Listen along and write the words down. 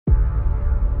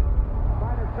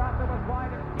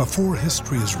Before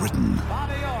history is written,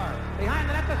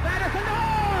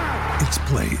 it's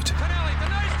played.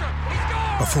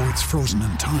 Before it's frozen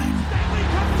in time,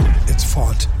 it's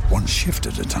fought one shift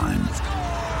at a time.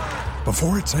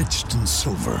 Before it's etched in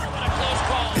silver,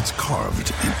 it's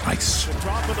carved in ice.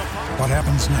 What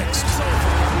happens next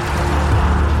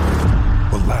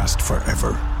will last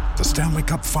forever. The Stanley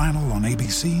Cup Final on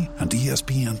ABC and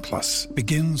ESPN Plus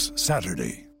begins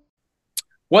Saturday.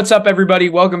 What's up, everybody?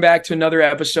 Welcome back to another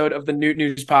episode of the Newt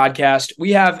News Podcast.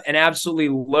 We have an absolutely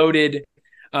loaded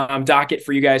docket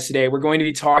for you guys today. We're going to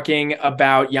be talking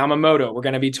about Yamamoto. We're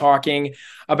going to be talking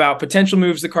about potential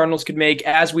moves the Cardinals could make,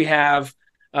 as we have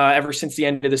ever since the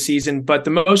end of the season. But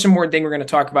the most important thing we're going to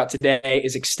talk about today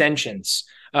is extensions.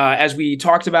 As we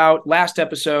talked about last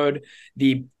episode,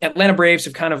 the Atlanta Braves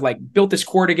have kind of like built this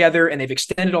core together, and they've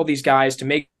extended all these guys to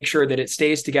make sure that it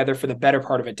stays together for the better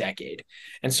part of a decade.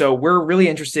 And so we're really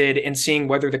interested in seeing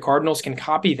whether the Cardinals can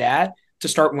copy that to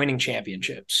start winning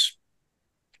championships.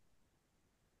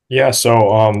 Yeah,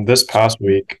 so this past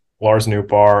week, Lars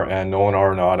Nootbaar and Nolan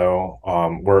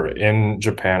Arenado were in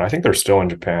Japan. I think they're still in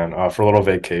Japan for a little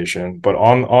vacation, but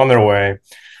on their way,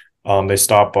 they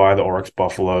stopped by the Oryx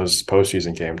Buffaloes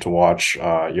postseason game to watch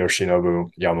Yoshinobu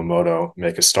Yamamoto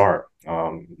make a start. I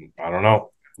don't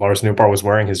know. Lars Nootbaar was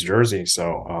wearing his jersey,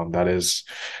 so that is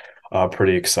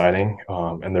pretty exciting.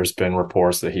 And there's been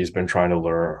reports that he's been trying to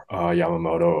lure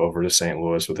Yamamoto over to St.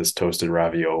 Louis with his toasted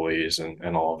raviolis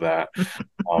and all of that.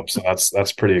 So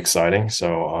that's pretty exciting.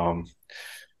 So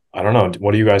I don't know.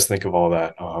 What do you guys think of all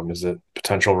that? Is it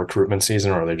potential recruitment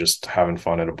season, or are they just having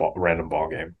fun at a random ball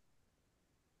game?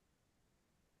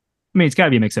 I mean, it's got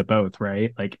to be a mix of both,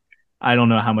 right? Like, I don't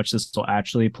know how much this will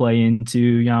actually play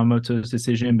into Yamamoto's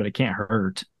decision, but it can't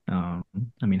hurt. I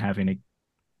mean, Nolan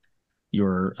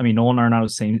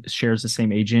Arenado shares the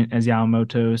same agent as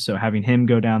Yamamoto, so having him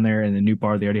go down there and the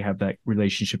Nootbaar, they already have that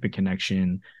relationship and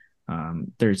connection.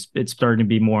 It's starting to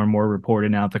be more and more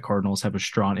reported now that the Cardinals have a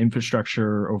strong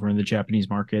infrastructure over in the Japanese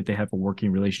market. They have a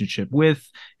working relationship with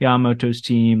Yamamoto's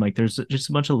team. Like, there's just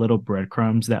a bunch of little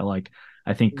breadcrumbs that, like,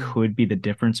 I think could be the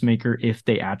difference maker if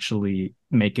they actually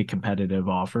make a competitive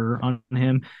offer on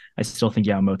him. I still think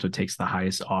Yamamoto takes the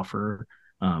highest offer.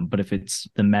 But if it's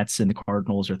the Mets and the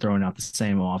Cardinals are throwing out the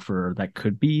same offer, that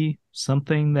could be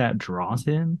something that draws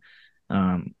him.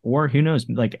 Or who knows?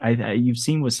 Like you've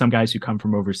seen with some guys who come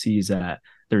from overseas that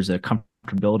there's a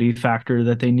comfortability factor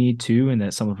that they need too, and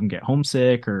that some of them get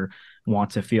homesick or want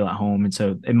to feel at home. And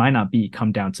so it might not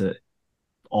come down to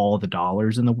all the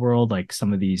dollars in the world, like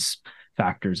some of these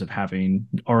factors of having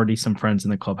already some friends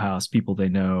in the clubhouse, people they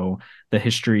know, the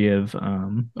history of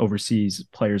overseas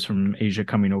players from Asia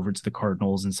coming over to the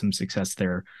Cardinals and some success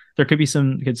there. There could be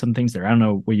some things there. I don't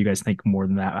know what you guys think more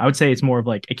than that. I would say it's more of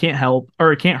like, it can't help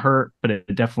or it can't hurt, but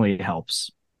it definitely helps.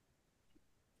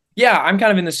 Yeah, I'm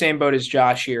kind of in the same boat as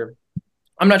Josh here.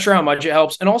 I'm not sure how much it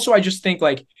helps. And also, I just think,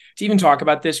 like, to even talk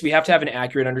about this, we have to have an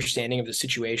accurate understanding of the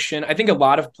situation. I think a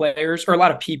lot of players or a lot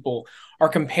of people are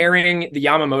comparing the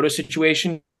Yamamoto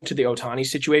situation to the Ohtani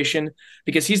situation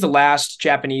because he's the last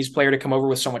Japanese player to come over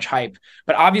with so much hype.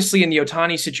 But obviously in the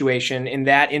Ohtani situation, in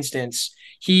that instance,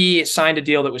 he signed a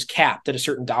deal that was capped at a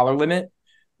certain dollar limit,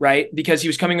 right? Because he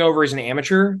was coming over as an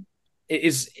amateur.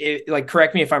 Like,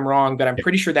 correct me if I'm wrong, but I'm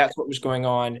pretty sure that's what was going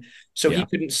on. So he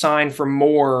couldn't sign for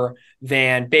more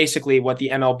than basically what the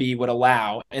MLB would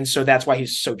allow. And so that's why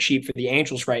he's so cheap for the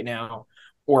Angels right now,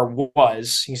 or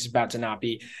was. He's about to not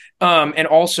be. And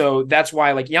also that's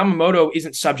why, like, Yamamoto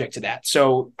isn't subject to that.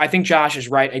 So I think Josh is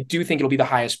right. I do think it'll be the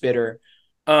highest bidder.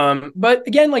 But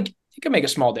again, like, it could make a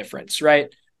small difference,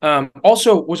 right?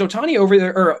 Also, was Ohtani over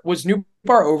there, or was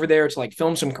Nootbaar over there to like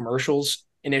film some commercials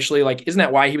initially? Like, isn't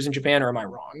that why he was in Japan, or am I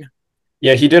wrong?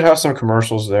 Yeah, he did have some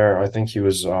commercials there. I think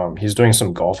he's doing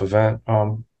some golf event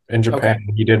in Japan.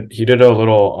 Okay. He did a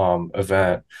little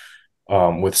event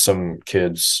with some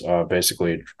kids,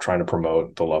 basically trying to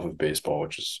promote the love of baseball,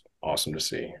 which is awesome to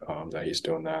see that he's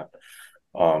doing that.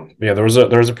 Yeah, there was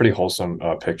a pretty wholesome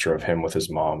picture of him with his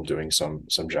mom doing some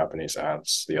Japanese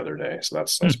ads the other day. So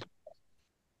that's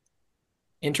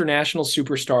international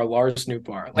superstar Lars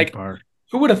Nootbaar. Like,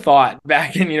 who would have thought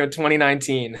back in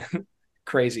 2019?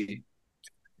 Crazy.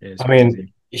 I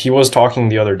mean, he was talking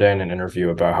the other day in an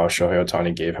interview about how Shohei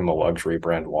Ohtani gave him a luxury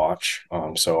brand watch.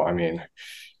 So I mean,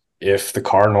 if the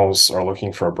Cardinals are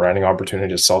looking for a branding opportunity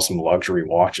to sell some luxury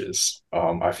watches,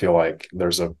 I feel like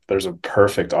there's a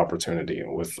perfect opportunity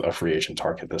with a free agent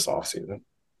target this offseason.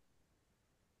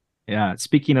 Yeah.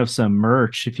 Speaking of some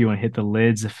merch, if you want to hit the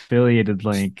Lids affiliated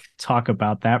link, talk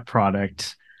about that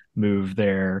product move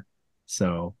there.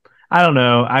 So I don't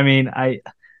know. I mean,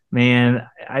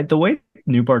 the way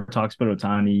Newbar talks about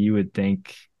Ohtani, you would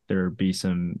think there'd be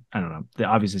some, I don't know.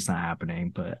 Obviously, it's not happening,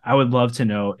 but I would love to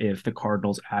know if the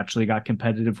Cardinals actually got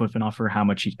competitive with an offer, how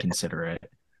much he'd consider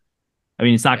it. I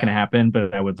mean, it's not going to happen,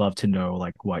 but I would love to know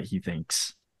like what he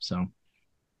thinks. So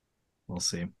we'll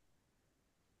see.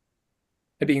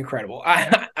 It'd be incredible.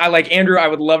 I like Andrew. I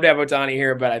would love to have Ohtani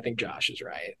here, but I think Josh is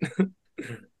right.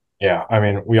 Yeah, I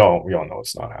mean, we all know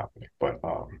it's not happening, but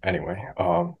anyway,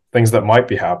 things that might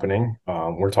be happening.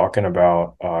 We're talking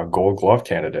about Gold Glove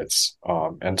candidates,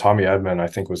 and Tommy Edman, I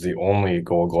think, was the only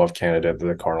Gold Glove candidate that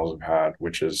the Cardinals have had,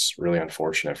 which is really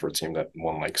unfortunate for a team that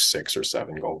won like 6 or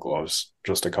 7 Gold Gloves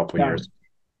just a couple of years.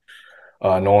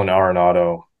 Nolan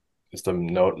Arenado is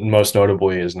most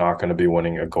notably is not going to be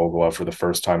winning a Gold Glove for the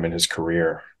first time in his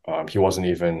career. He wasn't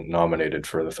even nominated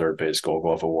for the third base Gold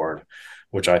Glove award,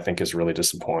 which I think is really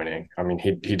disappointing. I mean,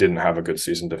 he didn't have a good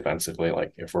season defensively,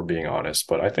 like if we're being honest,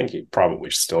 but I think he probably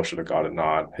still should have got a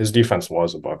nod. His defense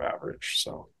was above average,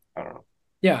 so I don't know.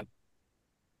 Yeah.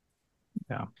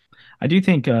 I do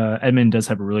think Edman does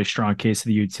have a really strong case of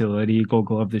the utility Gold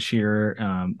Glove this year.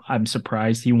 I'm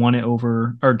surprised he won it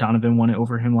over, or Donovan won it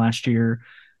over him last year.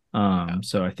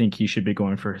 So I think he should be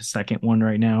going for his second one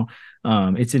right now.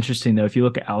 It's interesting though, if you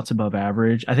look at outs above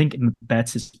average, I think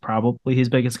Betts is probably his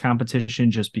biggest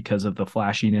competition just because of the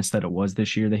flashiness that it was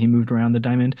this year that he moved around the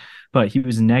diamond, but he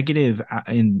was negative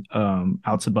in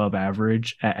outs above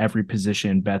average at every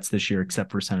position Betts this year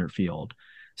except for center field.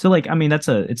 So like, I mean,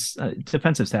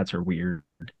 defensive stats are weird.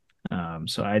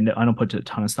 So I don't put a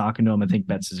ton of stock into him. I think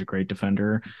Betts is a great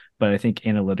defender, but I think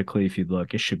analytically, if you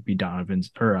look, it should be Donovan's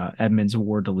or Edman's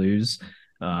award to lose.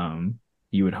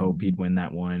 You would hope he'd win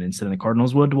that one instead of the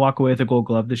Cardinals would walk away with a Gold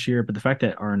Glove this year. But the fact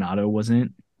that Arenado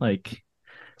wasn't like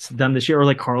done this year, or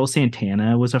like Carlos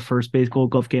Santana was a first base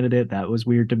Gold Glove candidate, that was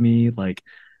weird to me. Like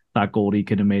thought Goldie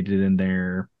could have made it in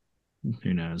there.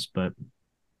 Who knows? But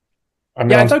I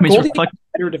mean, I thought Goldie had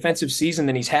a better defensive season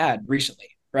than he's had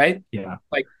recently, right? Yeah.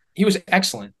 Like he was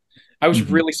excellent. I was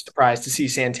really surprised to see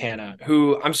Santana,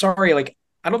 who I'm sorry, like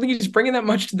I don't think he's bringing that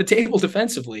much to the table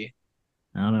defensively.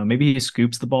 I don't know. Maybe he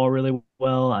scoops the ball really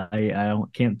well. I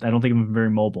don't think I'm very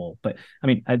mobile, but I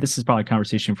mean, this is probably a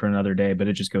conversation for another day, but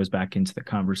it just goes back into the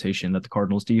conversation that the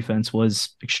Cardinals defense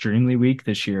was extremely weak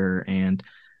this year. And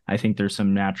I think there's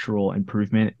some natural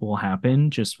improvement will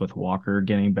happen just with Walker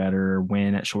getting better,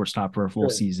 win at shortstop for a full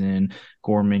season,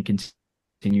 Gorman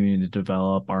continuing to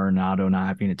develop, Arenado not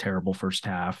having a terrible first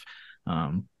half.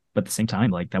 But at the same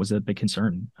time, like that was a big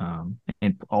concern,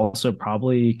 and also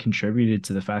probably contributed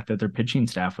to the fact that their pitching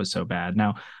staff was so bad.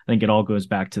 Now, I think it all goes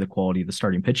back to the quality of the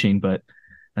starting pitching, but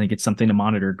I think it's something to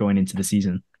monitor going into the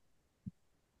season.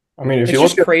 I mean, it's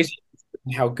just crazy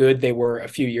how good they were a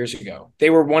few years ago. They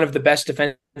were one of the best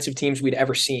defensive teams we'd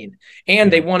ever seen,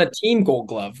 and they won a team Gold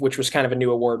Glove, which was kind of a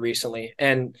new award recently.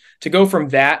 And to go from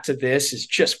that to this is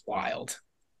just wild.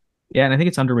 Yeah, and I think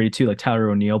it's underrated too. Like Tyler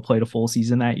O'Neill played a full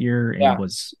season that year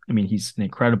and he's an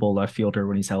incredible left fielder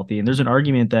when he's healthy. And there's an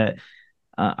argument that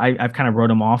I've kind of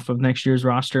wrote him off of next year's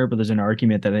roster, but there's an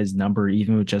argument that his number,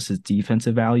 even with just his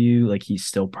defensive value, like he's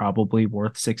still probably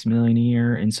worth $6 million a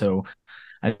year. And so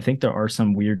I think there are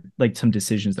some some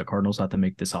decisions that Cardinals have to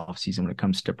make this offseason when it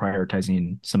comes to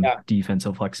prioritizing some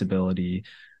defensive flexibility,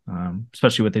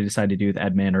 especially what they decide to do with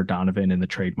Edman or Donovan in the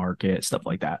trade market, stuff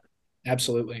like that.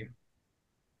 Absolutely.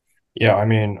 Yeah, I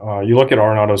mean, you look at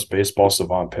Arenado's baseball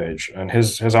savant page, and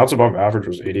his outs above average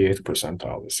was 88th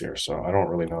percentile this year. So I don't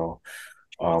really know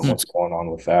what's going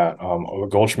on with that.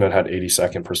 Goldschmidt had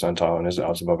 82nd percentile in his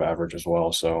outs above average as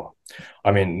well. So,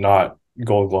 I mean, not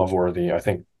Gold Glove worthy. I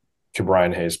think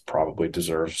Brian Hayes probably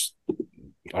deserves.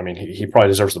 I mean, he probably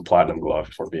deserves the Platinum Glove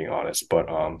if we're being honest, but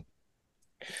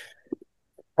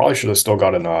probably should have still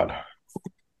got a nod.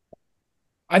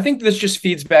 I think this just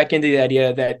feeds back into the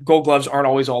idea that Gold Gloves aren't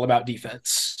always all about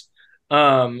defense.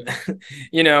 There's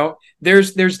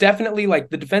definitely like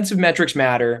the defensive metrics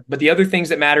matter, but the other things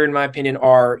that matter, in my opinion,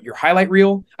 are your highlight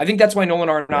reel. I think that's why Nolan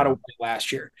Arenado won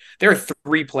last year. There are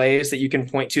 3 plays that you can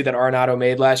point to that Arenado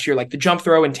made last year, like the jump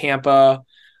throw in Tampa,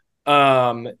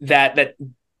 that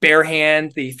bare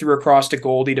hand that he threw across to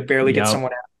Goldie to barely get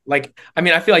someone out. Like, I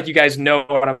mean, I feel like you guys know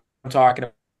what I'm talking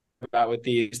about with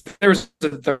these. There was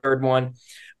the third one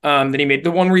that he made,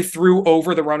 the one where he threw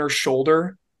over the runner's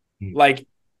shoulder, like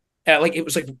it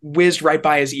was like whizzed right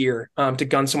by his ear to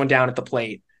gun someone down at the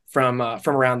plate from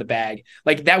around the bag.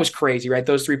 Like that was crazy, right?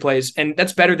 Those 3 plays, and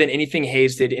that's better than anything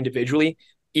Hayes did individually,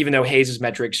 even though Hayes'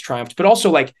 metrics triumphed. But also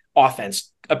like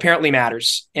offense apparently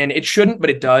matters, and it shouldn't,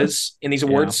 but it does in these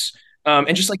awards.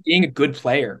 And just like being a good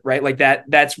player, right? Like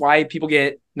that's why people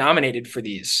get nominated for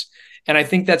these. And I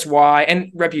think that's why,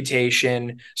 and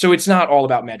reputation. So it's not all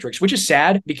about metrics, which is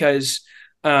sad because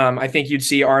I think you'd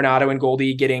see Arenado and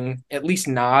Goldie getting at least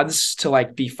nods to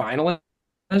like be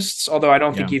finalists, although I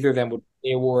don't think either of them would win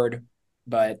the award.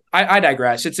 But I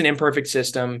digress. It's an imperfect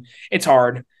system. It's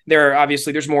hard.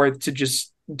 There's more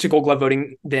to Gold Glove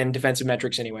voting than defensive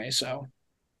metrics anyway. So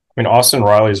I mean, Austin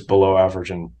Riley's below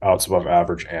average and outs above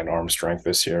average and arm strength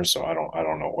this year, so I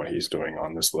don't know what he's doing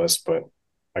on this list, but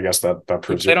I guess that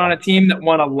proves he played on a team that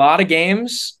won a lot of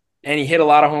games and he hit a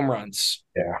lot of home runs.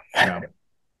 Yeah.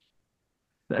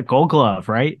 A Gold Glove,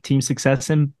 right? Team success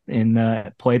in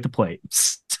play at the plate.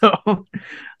 So,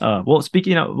 well,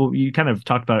 speaking of, you kind of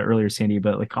talked about it earlier, Sandy,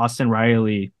 but like Austin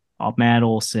Riley, Matt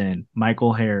Olson,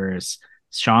 Michael Harris,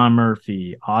 Sean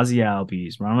Murphy, Ozzie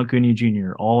Albies, Ronald Acuna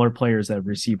Jr., all are players that have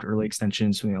received early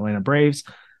extensions from the Atlanta Braves.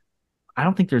 I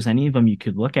don't think there's any of them you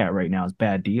could look at right now as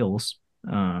bad deals.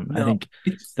 I think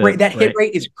that hit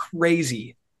rate is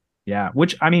crazy. Yeah,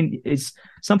 which I mean, it's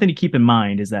something to keep in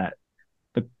mind is that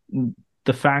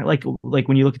the fact, like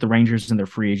when you look at the Rangers and their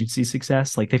free agency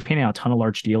success, like they've paid out a ton of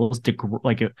large deals.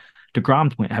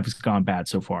 DeGrom has gone bad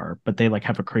so far, but they like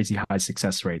have a crazy high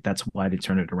success rate. That's why they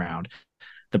turn it around.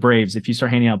 The Braves, if you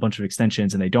start handing out a bunch of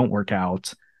extensions and they don't work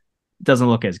out, it doesn't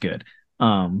look as good.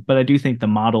 But I do think the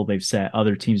model they've set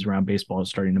other teams around baseball is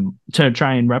starting to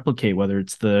try and replicate, whether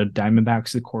it's the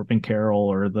Diamondbacks of Corbin Carroll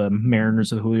or the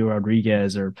Mariners of Julio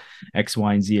Rodriguez or X,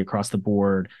 Y, and Z across the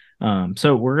board.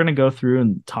 So we're going to go through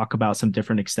and talk about some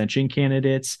different extension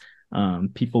candidates,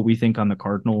 people we think on the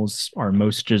Cardinals are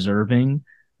most deserving.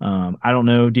 I don't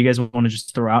know. Do you guys want to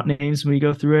just throw out names when we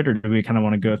go through it, or do we kind of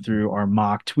want to go through our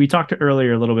mocked? We talked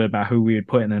earlier a little bit about who we would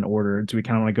put in an order. Do we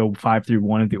kind of want to go 5 through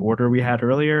 1 of the order we had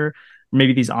earlier?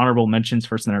 Maybe these honorable mentions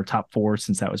first and then our top 4,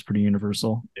 since that was pretty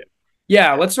universal.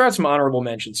 Yeah, let's throw out some honorable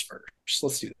mentions first.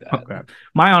 Let's do that. Okay.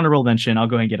 My honorable mention, I'll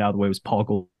go ahead and get out of the way, was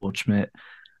Paul Goldschmidt.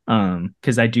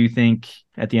 Because I do think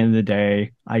at the end of the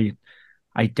day,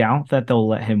 I doubt that they'll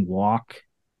let him walk.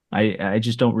 I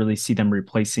just don't really see them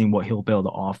replacing what he'll be able to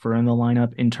offer in the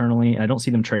lineup internally. I don't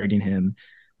see them trading him,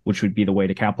 which would be the way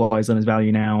to capitalize on his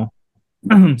value now.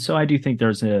 So I do think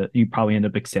you probably end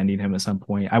up extending him at some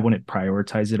point. I wouldn't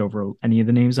prioritize it over any of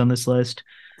the names on this list.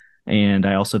 And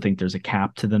I also think there's a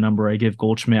cap to the number I give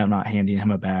Goldschmidt. I'm not handing him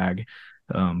a bag.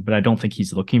 But I don't think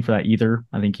he's looking for that either.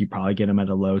 I think you probably get him at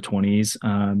a low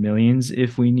 20s millions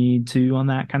if we need to on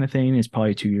that kind of thing. It's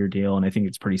probably a 2-year deal, and I think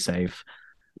it's pretty safe.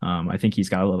 I think he's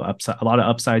got a lot of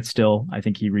upside still. I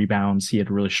think he rebounds. He had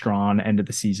a really strong end of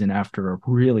the season after a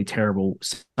really terrible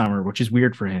summer, which is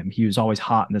weird for him. He was always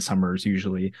hot in the summers,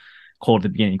 usually cold at the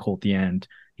beginning, cold at the end.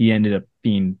 He ended up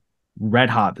being red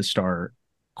hot at the start,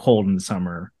 cold in the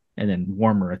summer, and then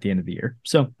warmer at the end of the year.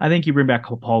 So I think you bring back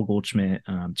Paul Goldschmidt,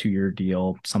 2-year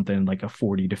deal, something like a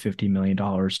 $40 to $50 million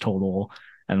total.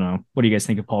 I don't know. What do you guys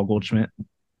think of Paul Goldschmidt?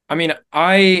 I mean,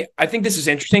 I think this is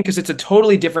interesting because it's a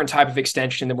totally different type of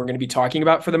extension than we're going to be talking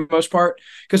about for the most part.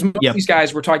 Because most of these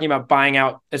guys, we're talking about buying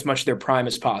out as much of their prime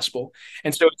as possible.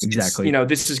 And so it's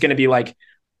this is going to be like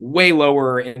way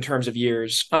lower in terms of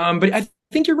years. But I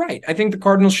think you're right. I think the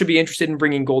Cardinals should be interested in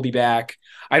bringing Goldie back.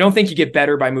 I don't think you get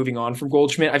better by moving on from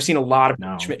Goldschmidt. I've seen a lot of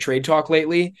Goldschmidt trade talk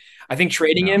lately. I think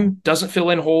trading him doesn't fill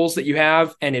in holes that you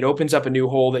have, and it opens up a new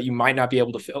hole that you might not be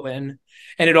able to fill in.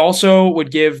 And it also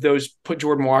would put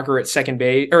Jordan Walker at second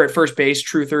base or at first base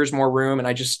truthers more room. And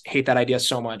I just hate that idea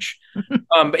so much.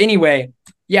 But anyway,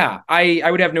 yeah, I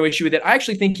would have no issue with it. I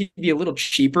actually think he'd be a little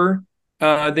cheaper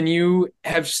than you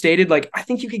have stated. Like, I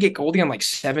think you could get Goldie on like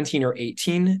 17 or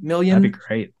 18 million. That'd be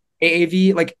great.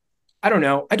 AAV. Like, I don't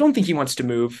know. I don't think he wants to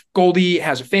move. Goldie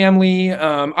has a family.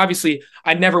 Obviously,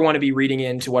 I'd never want to be reading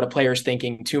into what a player's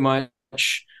thinking too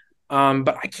much.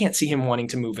 But I can't see him wanting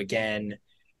to move again.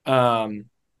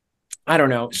 I don't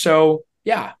know. So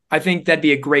yeah, I think that'd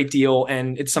be a great deal.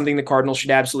 And it's something the Cardinals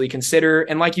should absolutely consider.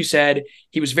 And like you said,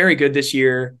 he was very good this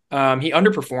year. He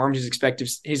underperformed his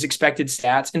expected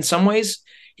stats. In some ways,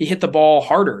 he hit the ball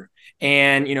harder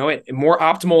and, at more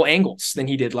optimal angles than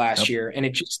he did last year. And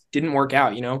it just didn't work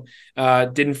out,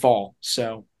 didn't fall.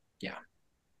 So yeah.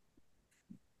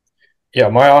 Yeah.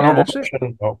 My honorable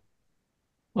mention. Well,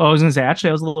 I was going to say, actually,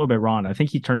 I was a little bit wrong. I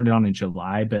think he turned it on in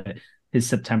July, but his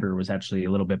September was actually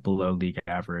a little bit below league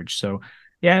average. So,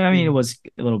 yeah, I mean, it was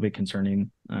a little bit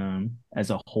concerning as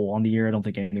a whole on the year. I don't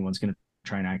think anyone's going to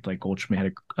try and act like Goldschmidt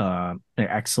had an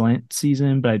excellent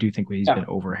season, but I do think he's been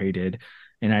overhated.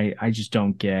 And I just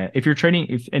don't get,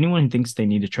 if anyone thinks they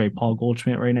need to trade Paul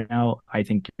Goldschmidt right now, I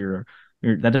think that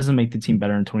doesn't make the team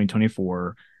better in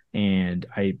 2024. And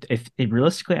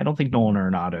realistically, I don't think Nolan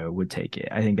Arenado would take it.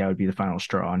 I think that would be the final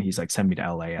straw, and he's like, send me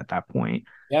to LA at that point.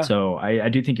 Yeah. So I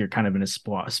do think you're kind of in a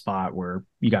spot where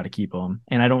you got to keep him.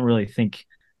 And I don't really think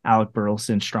Alec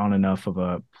Burleson's strong enough of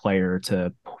a player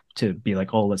to be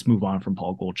like, oh, let's move on from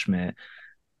Paul Goldschmidt.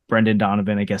 Brendan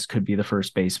Donovan, I guess, could be the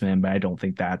first baseman, but I don't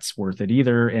think that's worth it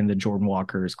either. And the Jordan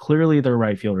Walker is clearly their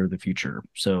right fielder of the future.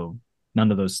 So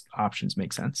none of those options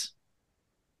make sense.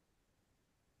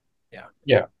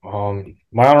 Yeah.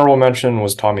 My honorable mention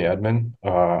was Tommy Edman.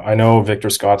 I know Victor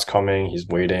Scott's coming. He's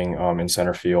waiting in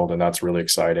center field, and that's really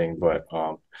exciting. But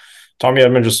Tommy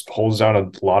Edman just holds down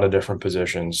a lot of different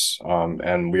positions.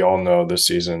 And we all know this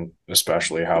season,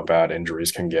 especially how bad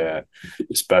injuries can get,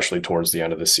 especially towards the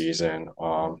end of the season.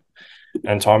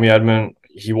 And Tommy Edman,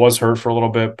 he was hurt for a little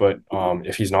bit, but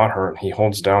if he's not hurt, he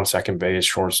holds down second base,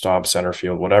 shortstop, center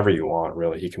field, whatever you want,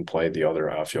 really. He can play the other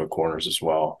outfield corners as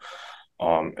well.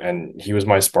 And he was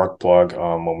my spark plug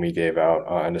when we gave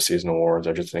out end of season awards.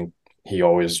 I just think he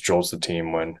always jolts the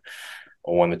team when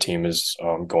the team is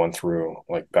going through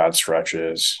like bad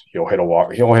stretches. He'll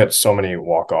hit so many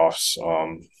walk-offs.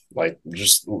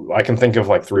 I can think of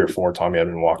like 3 or 4 Tommy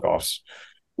Edman walk-offs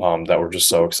that were just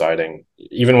so exciting,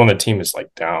 even when the team is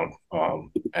like down.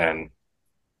 And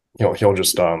he'll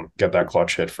just get that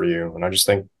clutch hit for you. And I just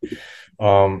think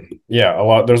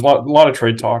there's a lot of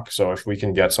trade talk. So if we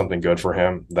can get something good for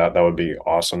him, that would be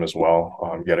awesome as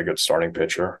well. Get a good starting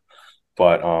pitcher.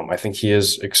 But I think he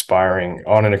is expiring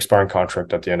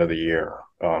contract at the end of the year.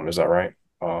 Is that right?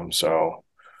 And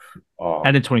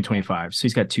in 2025. So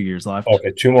he's got 2 years left.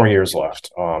 Okay, 2 more years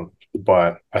left.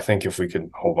 But I think if we could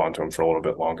hold on to him for a little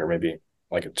bit longer, maybe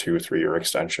like a 2 or 3 year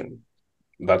extension,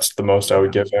 that's the most I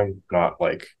would give him. Not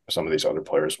like some of these other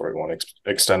players where we want to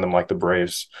extend them like the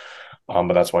Braves.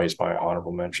 But that's why he's my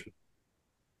honorable mention.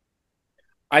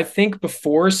 I think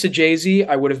before Sajazi,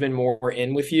 I would have been more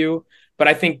in with you, but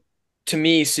I think to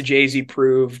me, Sajazi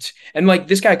proved, and like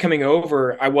this guy coming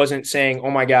over, I wasn't saying,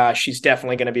 oh my gosh, he's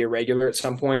definitely going to be a regular at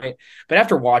some point. But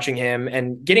after watching him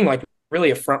and getting like really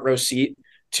a front row seat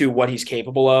to what he's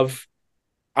capable of,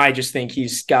 I just think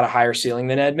he's got a higher ceiling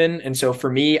than Edman. And so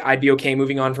for me, I'd be okay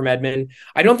moving on from Edman.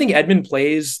 I don't think Edman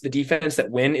plays the defense that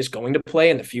Wynn is going to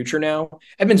play in the future now.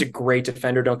 Edman's a great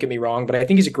defender, don't get me wrong, but I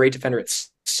think he's a great defender at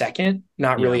second,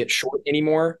 not really at short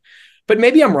anymore. But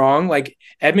maybe I'm wrong. Like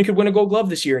Edman could win a Gold Glove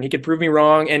this year and he could prove me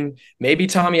wrong. And maybe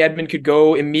Tommy Edman could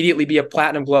go immediately be a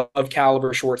Platinum Glove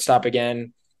caliber shortstop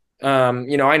again. I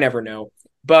never know.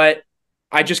 But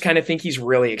I just kind of think he's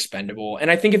really expendable.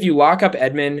 And I think if you lock up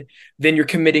Edman, then you're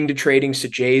committing to trading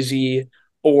Sajazi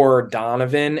or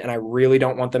Donovan. And I really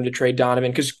don't want them to trade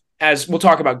Donovan because, as we'll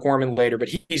talk about Gorman later, but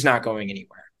he's not going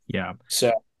anywhere. Yeah.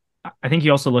 So I think you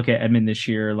also look at Edman this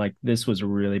year. Like this was a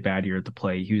really bad year at the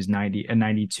plate. He was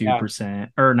 92%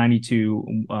 or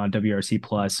 92 WRC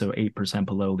plus, so 8%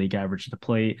 below league average at the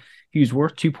plate. He was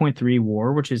worth 2.3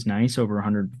 WAR, which is nice over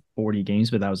 140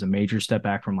 games, but that was a major step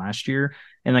back from last year.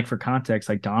 And like for context,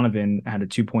 like Donovan had a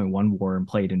 2.1 WAR and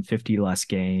played in 50 less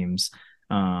games.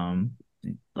 Paul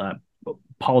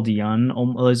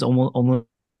Dion is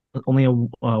only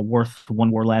worth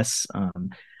 1 WAR less.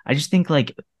 I just think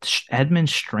like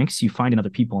Edman's strengths you find in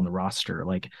other people on the roster.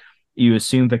 Like you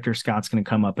assume Victor Scott's going to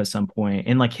come up at some point,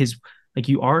 and like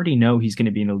you already know he's going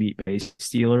to be an elite base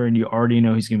stealer, and you already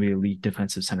know he's going to be an elite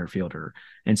defensive center fielder.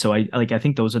 And so I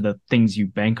think those are the things you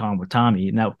bank on with Tommy.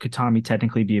 Now, could Tommy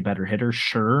technically be a better hitter?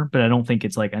 Sure, but I don't think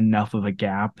it's like enough of a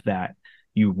gap that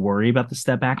you worry about the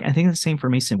step back. I think the same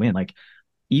for Mason Wynn. Like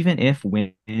even if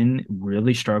Wynn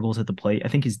really struggles at the plate, I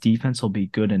think his defense will be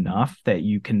good enough that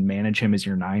you can manage him as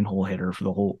your 9-hole hitter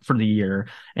for the year.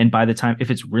 And by the time,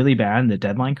 if it's really bad and the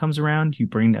deadline comes around, you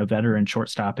bring a veteran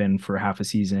shortstop in for half a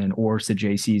season, or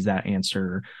Sajazi is that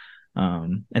answer.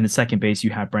 And the second base, you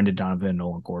have Brendan Donovan and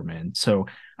Nolan Gorman. So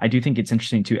I do think it's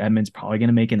interesting too. Edman's probably going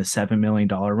to make in the $7 million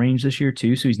range this year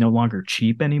too. So he's no longer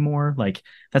cheap anymore. Like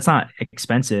that's not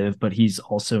expensive, but he's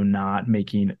also not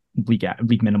making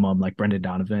league minimum like Brendan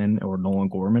Donovan or Nolan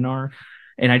Gorman are.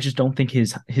 And I just don't think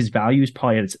his value is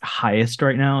probably at its highest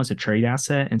right now as a trade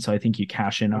asset. And so I think you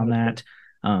cash in on that.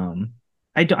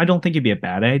 I don't think it'd be a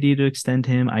bad idea to extend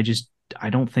him. I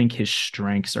don't think his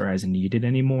strengths are as needed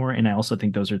anymore. And I also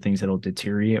think those are things that'll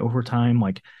deteriorate over time.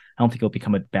 Like, I don't think he'll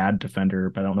become a bad defender,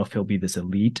 but I don't know if he'll be this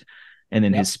elite. And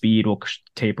then his speed will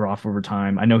taper off over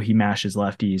time. I know he mashes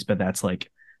lefties, but that's like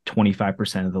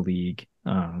 25% of the league.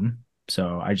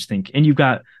 So I just think, and you've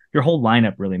got your whole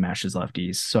lineup really mashes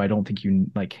lefties. So I don't think you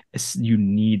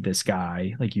need this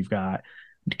guy. Like you've got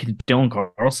Dylan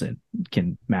Carlson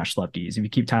can mash lefties. If you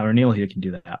keep Tyler Neal, he can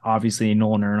do that. Obviously,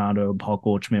 Nolan Arenado, Paul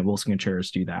Goldschmidt, Wilson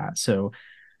Contreras do that. So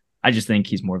I just think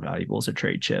he's more valuable as a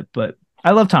trade chip. But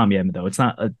I love Tommy Edman, though. It's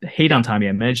not a hate on Tommy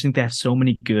Edman. I just think they have so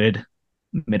many good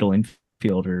middle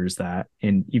infielders that,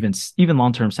 and even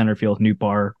long-term center field,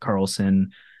 Nootbaar,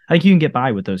 Carlson, I think you can get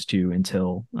by with those two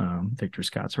until Victor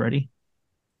Scott's ready.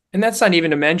 And that's not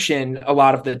even to mention a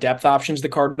lot of the depth options the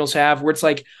Cardinals have, where it's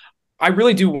like, I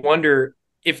really do wonder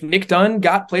if Nick Dunn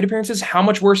got plate appearances, how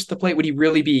much worse at the plate would he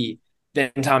really be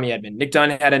than Tommy Edman? Nick Dunn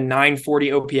had a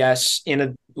 940 OPS in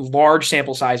a large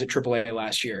sample size at AAA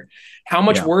last year. How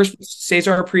much worse would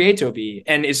Cesar Prieto be?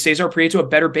 And is Cesar Prieto a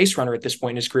better base runner at this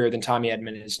point in his career than Tommy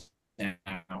Edman is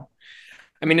now?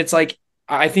 I mean, it's like,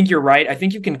 I think you're right. I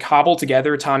think you can cobble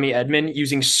together Tommy Edman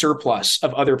using surplus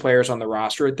of other players on the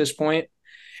roster at this point.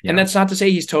 Yeah. And that's not to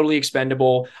say he's totally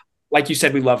expendable. Like you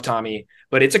said, we love Tommy,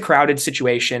 but it's a crowded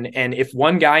situation. And if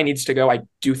one guy needs to go, I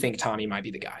do think Tommy might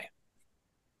be the guy.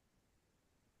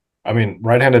 I mean,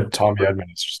 right-handed Tommy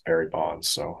Edman is just Barry Bonds,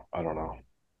 so I don't know.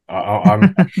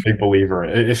 I'm a big believer.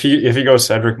 If he goes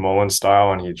Cedric Mullins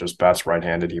style and he just bats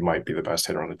right-handed, he might be the best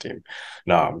hitter on the team.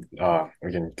 No,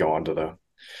 we can go on to the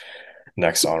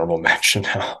next honorable mention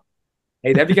now.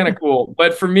 Hey, that'd be kind of cool.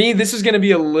 But for me, this is going to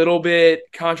be a little bit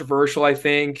controversial, I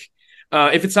think.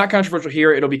 If it's not controversial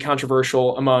here, it'll be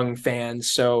controversial among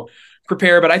fans. So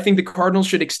prepare. But I think the Cardinals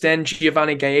should extend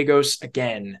Giovanni Gallegos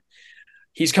again.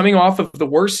 He's coming off of the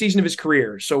worst season of his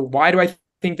career. So why do I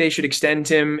think they should extend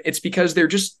him? It's because they're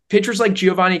just pitchers like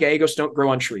Giovanni Gallegos don't grow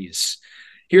on trees.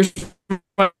 Here's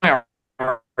my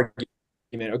argument.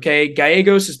 Okay,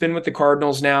 Gallegos has been with the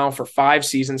Cardinals now for 5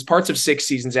 seasons, parts of 6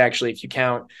 seasons, actually, if you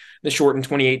count the short in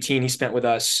 2018 he spent with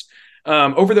us.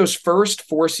 Over those first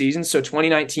 4 seasons, so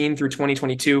 2019 through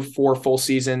 2022, 4 full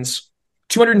seasons,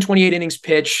 228 innings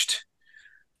pitched.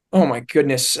 Oh my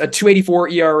goodness, a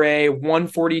 2.84 ERA,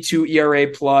 1.42 ERA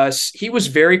plus. He was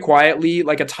very quietly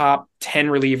like a top 10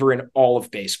 reliever in all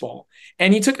of baseball.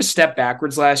 And he took a step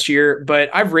backwards last year, but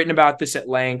I've written about this at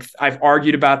length. I've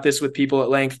argued about this with people at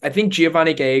length. I think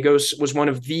Giovanni Gallegos was one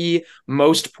of the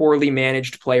most poorly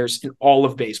managed players in all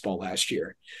of baseball last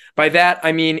year. By that,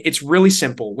 I mean, it's really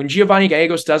simple. When Giovanni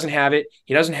Gallegos doesn't have it,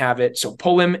 he doesn't have it. So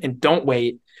pull him and don't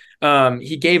wait.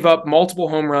 He gave up multiple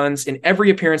home runs in every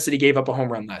appearance that he gave up a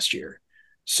home run last year.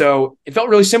 So it felt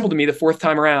really simple to me the 4th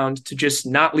time around to just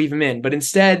not leave him in, but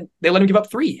instead they let him give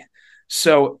up 3.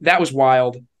 So that was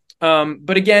wild.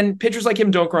 But again, pitchers like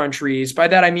him don't grow on trees. By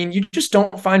that, I mean, you just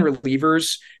don't find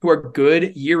relievers who are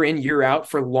good year in, year out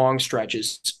for long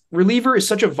stretches. Reliever is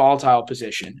such a volatile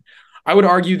position. I would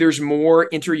argue there's more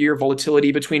inter-year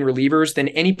volatility between relievers than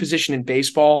any position in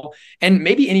baseball and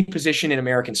maybe any position in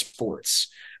American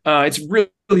sports. It's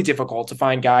really difficult to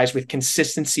find guys with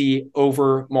consistency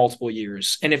over multiple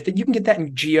years. And if you can get that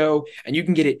in Geo and you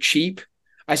can get it cheap,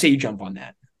 I say you jump on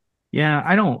that. Yeah,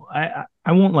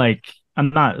 I won't I'm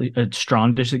not a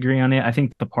strong disagree on it. I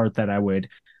think the part that I would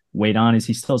wait on is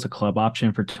he still has a club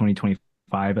option for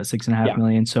 2025 at $6.5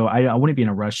 million. So I wouldn't be in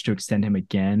a rush to extend him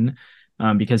again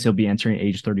because he'll be entering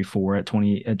age 34 at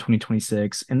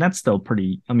 2026. And that's still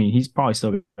pretty, I mean, he's probably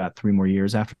still got 3 more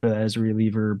years after that as a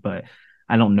reliever, but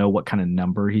I don't know what kind of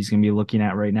number he's going to be looking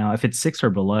at right now. If it's 6 or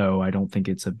below, I don't think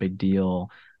it's a big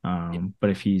deal. But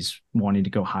if he's wanting to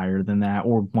go higher than that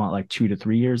or want like 2 to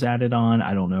 3 years added on,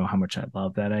 I don't know how much I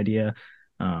love that idea.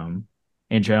 Andrew,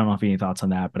 I don't know if you have any thoughts on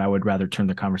that, but I would rather turn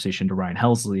the conversation to Ryan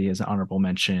Helsley as an honorable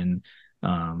mention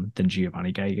than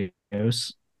Giovanni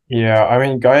Gallegos. Yeah, I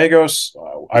mean, Gallegos,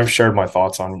 I've shared my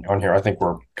thoughts on here. I think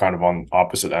we're kind of on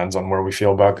opposite ends on where we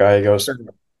feel about Gallegos.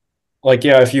 Like,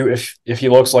 yeah, if he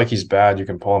looks like he's bad, you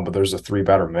can pull him, but there's a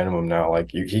 3-batter minimum now.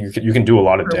 Like you can do a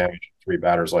lot of damage. 3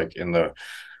 batters, like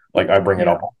I bring it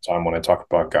up all the time when I talk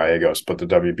about Gallegos, but the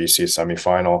WBC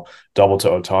semifinal, double to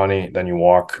Ohtani, then you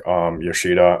walk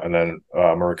Yoshida, and then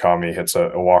Murakami hits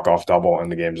a walk-off double,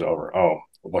 and the game's over. Oh,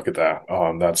 look at that.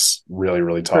 That's really,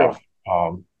 really tough.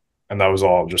 And that was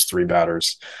all just 3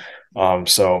 batters.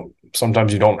 So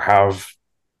sometimes you don't have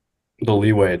the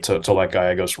leeway to let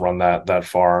Gallegos run that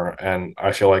far. And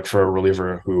I feel like for a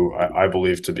reliever who I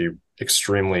believe to be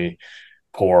extremely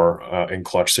poor in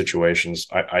clutch situations,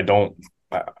 I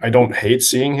don't hate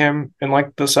seeing him in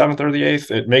like the 7th or the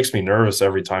 8th. It makes me nervous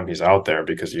every time he's out there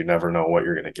because you never know what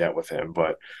you're going to get with him.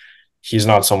 But he's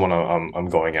not someone I'm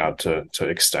going out to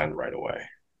extend right away.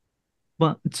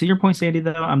 Well, to your point, Sandy,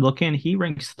 though, I'm looking, he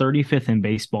ranks 35th in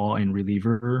baseball in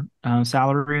reliever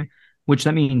salary, which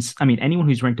that means, I mean, anyone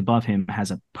who's ranked above him has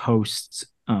a post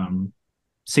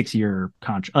 6-year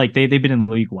contract. Like they've been in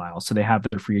the league a while, so they have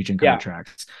their free agent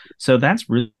contracts. So that's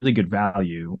really good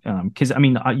value. Because I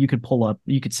mean, you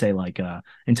could say like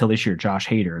until this year, Josh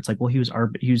Hader. It's like, well, he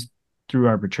was through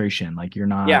arbitration. Like you're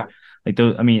not Like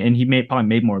those, I mean, and he probably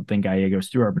made more than Gallegos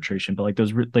through arbitration, but like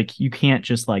those, like you can't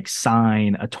just like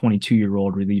sign a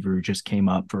 22-year-old reliever who just came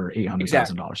up for $800,000.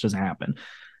 Exactly. Doesn't happen.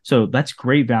 So that's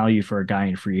great value for a guy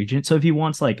in free agent. So if he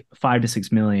wants like 5 to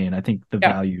 6 million, I think the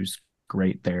value's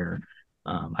great there.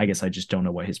 I guess I just don't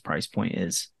know what his price point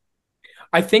is.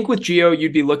 I think with Gio,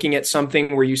 you'd be looking at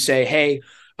something where you say, hey,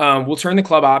 we'll turn the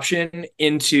club option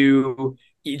into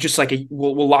just like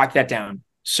we'll lock that down.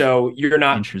 So you're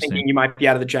not thinking you might be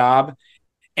out of the job.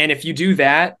 And if you do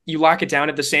that, you lock it down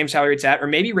at the same salary it's at, or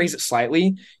maybe raise it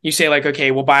slightly. You say like,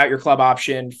 okay, we'll buy out your club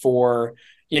option for,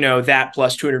 that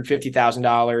plus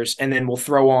 $250,000. And then we'll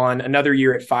throw on another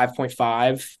year at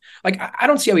 5.5. Like, I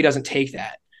don't see how he doesn't take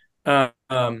that.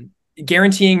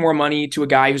 Guaranteeing more money to a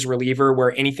guy who's a reliever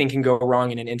where anything can go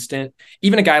wrong in an instant.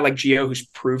 Even a guy like Gio who's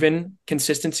proven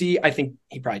consistency, I think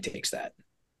he probably takes that.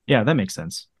 Yeah, that makes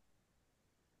sense.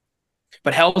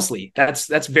 But Helsley,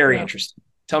 that's very interesting.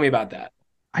 Tell me about that.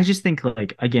 I just think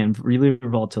like, again, reliever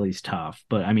volatility is tough,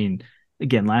 but I mean,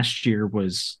 again, last year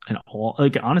was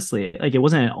honestly, like it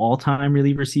wasn't an all-time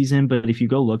reliever season, but if you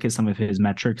go look at some of his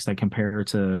metrics that compare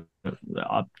to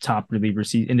top reliever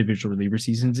individual reliever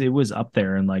seasons, it was up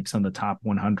there in like some of the top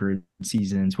 100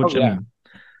 seasons, which I mean,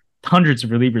 hundreds of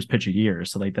relievers pitch a year.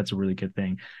 So like, that's a really good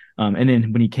thing. And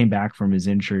then when he came back from his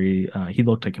injury, he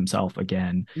looked like himself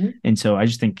again. Mm-hmm. And so I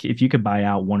just think if you could buy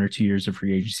out 1 or 2 years of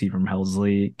free agency from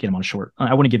Helsley, get him on a short,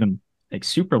 I wouldn't give him like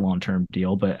super long-term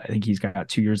deal, but I think he's got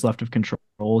 2 years left of control.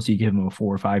 So you give him a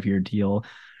 4 or 5 year deal.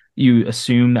 You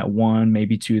assume that 1,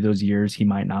 maybe 2 of those years, he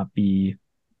might not be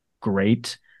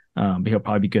great, but he'll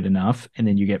probably be good enough. And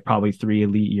then you get probably 3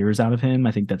 elite years out of him.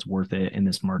 I think that's worth it in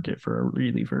this market for a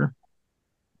reliever.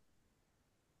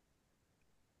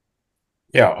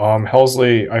 Yeah,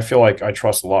 Helsley, I feel like I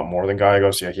trust a lot more than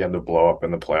Gallegos. Yeah, he had the blow up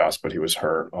in the playoffs, but he was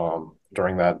hurt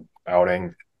during that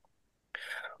outing.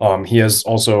 He has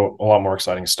also a lot more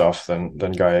exciting stuff than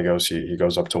Gallegos. He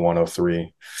goes up to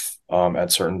 103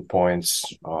 at certain points.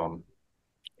 I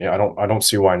don't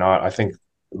see why not. I think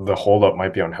the holdup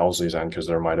might be on Helsley's end because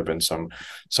there might have been some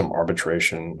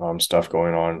arbitration stuff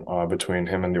going on between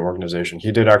him and the organization.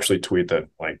 He did actually tweet that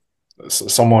like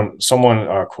someone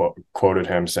quoted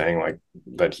him saying like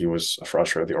that he was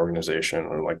frustrated with the organization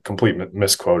or like complete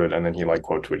misquoted, and then he like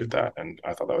quote tweeted that, and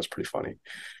I thought that was pretty funny.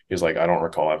 He's like, I don't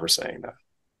recall ever saying that.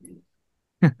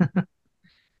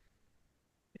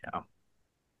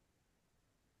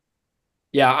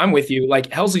 Yeah, I'm with you. Like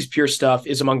Helsley's pure stuff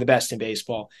is among the best in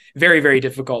baseball. Very, very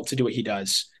difficult to do what he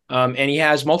does. And he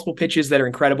has multiple pitches that are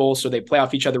incredible, so they play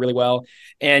off each other really well.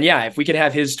 And yeah, if we could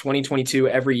have his 2022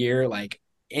 every year, like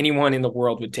anyone in the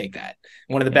world would take that.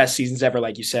 One of the best seasons ever,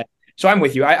 like you said. So I'm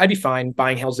with you. I'd be fine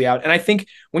buying Helsley out. And I think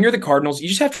when you're the Cardinals, you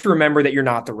just have to remember that you're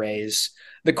not the Rays.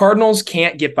 The Cardinals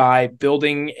can't get by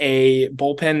building a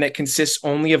bullpen that consists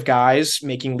only of guys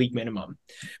making league minimum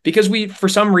because we, for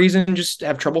some reason, just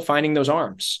have trouble finding those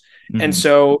arms. Mm-hmm. And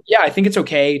so, yeah, I think it's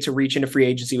okay to reach into free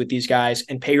agency with these guys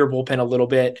and pay your bullpen a little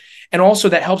bit. And also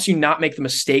that helps you not make the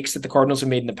mistakes that the Cardinals have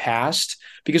made in the past,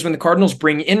 because when the Cardinals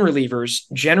bring in relievers,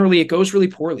 generally it goes really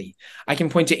poorly. I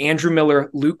can point to Andrew Miller,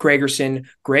 Luke Gregerson,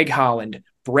 Greg Holland,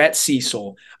 Brett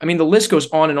Cecil. I mean, the list goes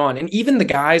on. And even the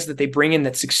guys that they bring in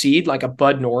that succeed, like a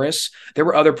Bud Norris, there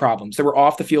were other problems. There were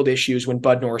off the field issues when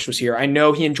Bud Norris was here. I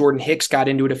know he and Jordan Hicks got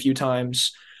into it a few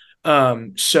times.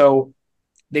 So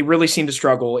they really seem to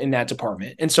struggle in that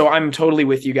department. And so I'm totally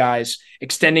with you guys.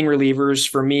 Extending relievers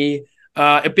for me,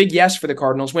 a big yes for the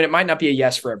Cardinals when it might not be a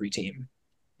yes for every team.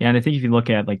 Yeah, and I think if you look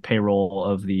at like payroll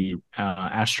of the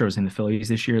Astros and the Phillies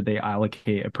this year, they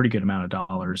allocate a pretty good amount of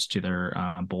dollars to their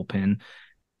bullpen.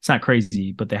 It's not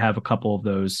crazy, but they have a couple of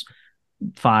those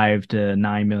 $5 to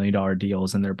 $9 million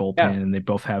deals in their bullpen, and they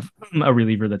both have a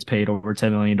reliever that's paid over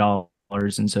 $10 million.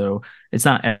 And so it's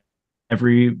not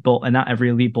not every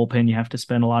elite bullpen you have to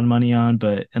spend a lot of money on,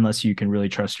 but unless you can really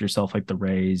trust yourself, like the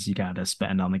Rays, you got to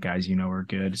spend on the guys you know are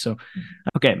good. So,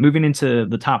 okay, moving into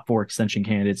the top 4 extension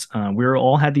candidates, we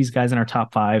all had these guys in our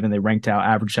top 5, and they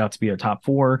averaged out to be our top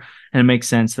 4, and it makes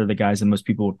sense. They're the guys that most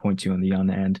people would point to on the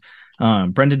end.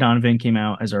 Brendan Donovan came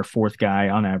out as our 4th guy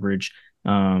on average.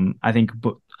 I think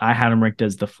I had him ranked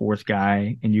as the 4th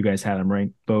guy, and you guys had him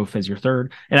ranked both as your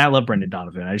 3rd. And I love Brendan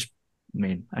Donovan.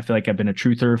 I feel like I've been a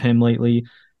truther of him lately.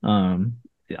 On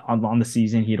the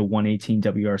season, he had a 118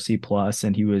 WRC plus,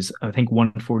 and he was, I think,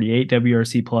 148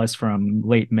 WRC plus from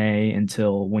late May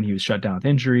until when he was shut down with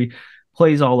injury.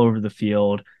 Plays all over the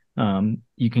field.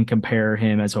 You can compare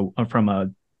him from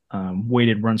a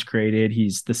weighted runs created.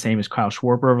 He's the same as Kyle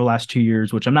Schwarber over the last 2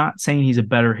 years, which I'm not saying he's a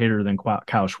better hitter than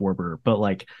Kyle Schwarber, but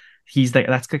like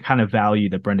that's the kind of value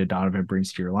that Brendan Donovan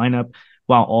brings to your lineup.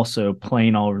 while also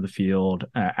playing all over the field,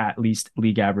 at least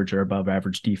league average or above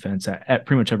average defense at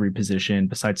pretty much every position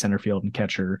besides center field and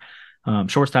catcher.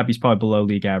 Shortstop, he's probably below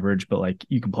league average, but like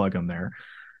you can plug him there.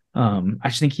 I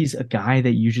just think he's a guy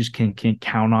that you just can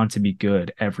count on to be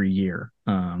good every year.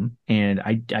 And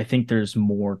I think there's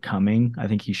more coming. I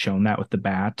think he's shown that with the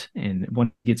bat, and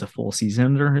when he gets a full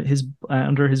season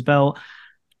under his belt,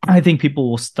 I think people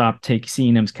will stop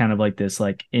seeing him as kind of like this,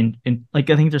 like in like,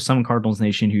 I think there's some Cardinals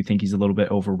Nation who think he's a little bit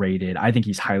overrated. I think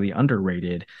he's highly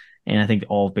underrated. And I think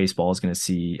all of baseball is going to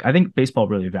see, I think baseball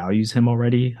really values him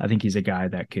already. I think he's a guy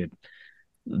that could,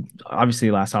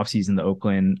 obviously last offseason, the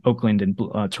Oakland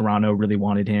and Toronto really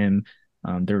wanted him.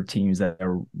 There are teams that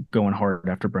are going hard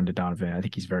after Brendan Donovan. I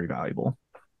think he's very valuable.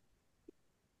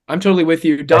 I'm totally with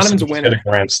you. Donovan's a winner. Hit a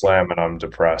grand slam and I'm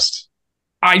depressed.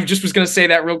 I just was going to say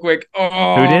that real quick.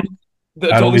 Oh, who did?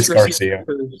 Adolis Garcia.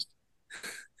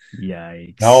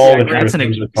 Yikes. That's an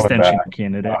extension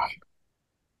candidate.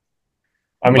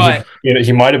 I mean,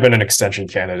 he might have been an extension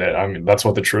candidate. I mean, that's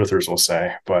what the truthers will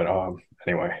say. But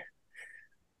anyway.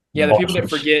 Yeah, the people that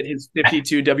forget his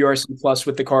 52 WRC plus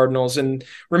with the Cardinals. And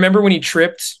remember when he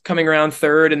tripped coming around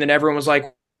third, and then everyone was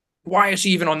like, why is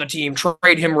he even on the team?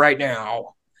 Trade him right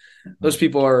now. Those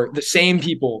people are the same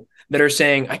people that are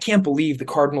saying, I can't believe the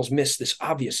Cardinals missed this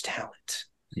obvious talent.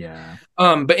 Yeah.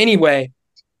 But anyway,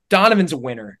 Donovan's a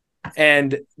winner.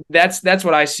 And that's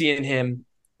what I see in him.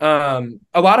 A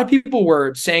lot of people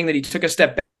were saying that he took a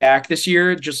step back this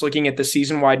year, just looking at the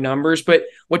season-wide numbers. But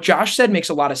what Josh said makes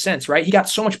a lot of sense, right? He got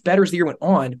so much better as the year went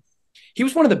on. He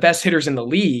was one of the best hitters in the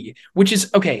league, which is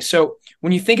okay. So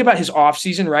when you think about his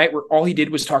offseason, right, where all he did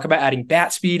was talk about adding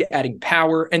bat speed, adding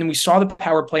power, and we saw the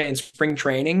power play in spring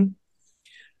training.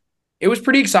 It was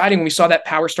pretty exciting when we saw that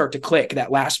power start to click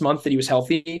that last month that he was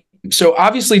healthy. So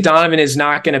obviously Donovan is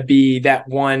not going to be that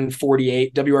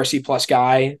 148 WRC plus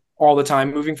guy all the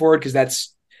time moving forward, because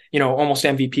that's, almost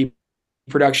MVP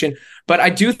production. But I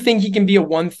do think he can be a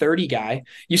 130 guy.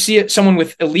 You see it, someone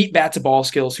with elite bat to ball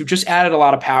skills who just added a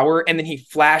lot of power, and then he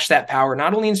flashed that power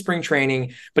not only in spring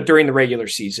training, but during the regular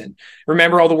season.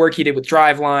 Remember all the work he did with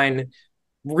Driveline.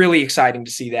 Really exciting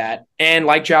to see that. And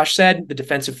like Josh said, the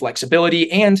defensive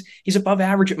flexibility, and he's above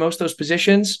average at most of those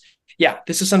positions. Yeah,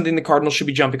 this is something the Cardinals should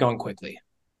be jumping on quickly.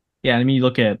 Yeah, I mean, you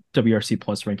look at WRC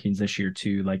plus rankings this year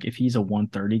too. Like if he's a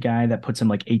 130 guy, that puts him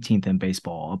like 18th in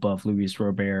baseball, above Luis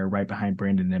Robert, right behind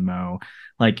Brandon Nimmo.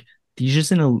 Like he's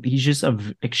just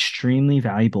a extremely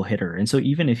valuable hitter. And so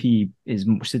even if he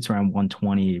sits around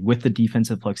 120 with the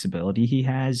defensive flexibility he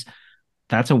has,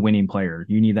 that's a winning player.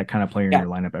 You need that kind of player in your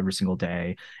lineup every single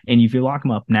day. And if you lock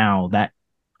him up now, that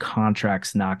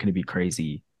contract's not going to be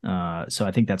crazy. So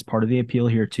I think that's part of the appeal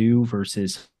here too,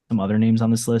 versus some other names on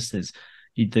this list is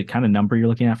the kind of number you're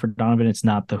looking at for Donovan. It's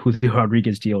not the Julio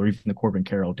Rodriguez deal or even the Corbin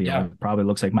Carroll deal. Yeah. It probably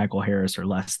looks like Michael Harris or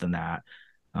less than that.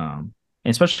 And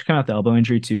especially coming out the elbow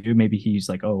injury too, maybe he's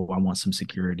like, oh, I want some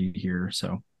security here.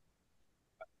 So.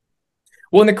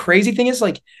 Well, and the crazy thing is,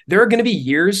 like, there are going to be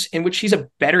years in which he's a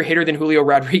better hitter than Julio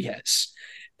Rodriguez.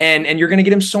 And you're going to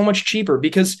get him so much cheaper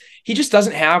because he just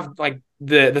doesn't have like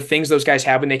the things those guys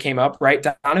have when they came up, right?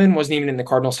 Donovan wasn't even in the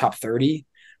Cardinals top 30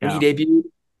 when he debuted,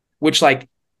 which like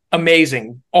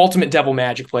amazing, ultimate devil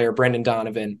magic player, Brendan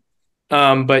Donovan.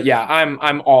 But yeah,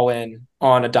 I'm all in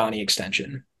on a Donnie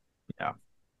extension. Yeah.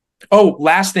 Oh,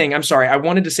 last thing. I'm sorry. I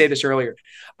wanted to say this earlier.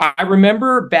 I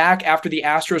remember back after the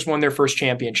Astros won their first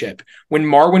championship, when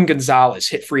Marwin Gonzalez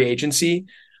hit free agency,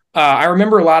 I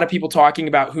remember a lot of people talking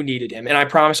about who needed him. And I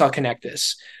promise I'll connect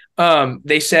this.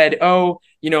 They said, a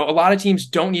lot of teams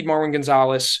don't need Marwin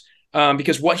Gonzalez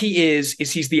because what he is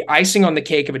he's the icing on the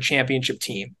cake of a championship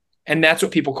team. And that's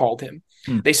what people called him.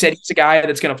 They said he's a guy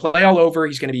that's going to play all over.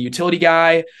 He's going to be a utility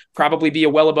guy, probably be a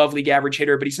well above league average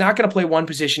hitter, but he's not going to play one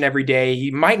position every day.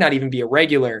 He might not even be a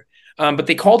regular, but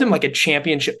they called him like a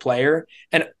championship player.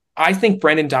 And I think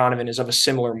Brendan Donovan is of a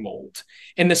similar mold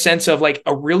in the sense of like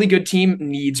a really good team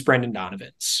needs Brendan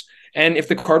Donovan's. And if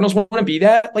the Cardinals want to be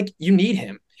that, like you need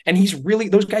him. And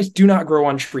those guys do not grow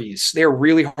on trees. They're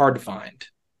really hard to find.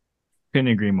 Couldn't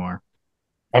agree more.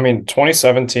 I mean,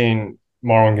 2017,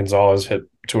 Marwin Gonzalez hit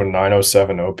to a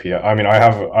 907 OPS. I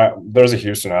mean, there's a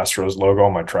Houston Astros logo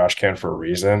on my trash can for a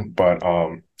reason, but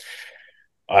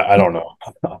I don't know.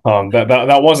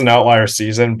 That was an outlier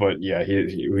season, but yeah,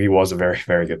 he was a very,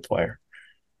 very good player.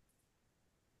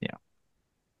 Yeah.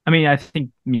 I mean, I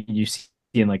think you see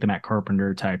in like the Matt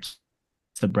Carpenter types,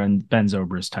 the Ben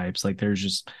Zobrist types, like there's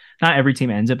just not every team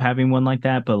ends up having one like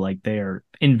that, but like they are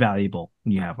invaluable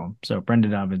when you have them. So Brendan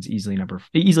Donovan's easily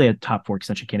a top 4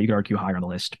 extension candidate. You could argue higher on the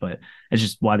list, but it's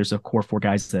just why there's a core 4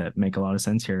 guys that make a lot of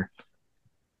sense here.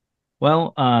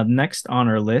 Well, next on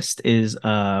our list is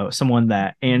someone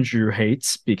that Andrew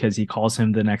hates because he calls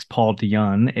him the next Paul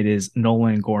DeYoung. It is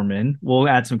Nolan Gorman. We'll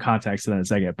add some context to that in a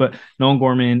second. But Nolan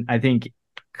Gorman, I think,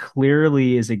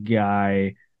 clearly is a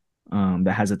guy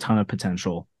that has a ton of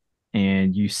potential.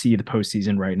 And you see the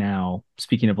postseason right now.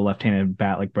 Speaking of a left-handed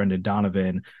bat like Brendan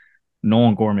Donovan,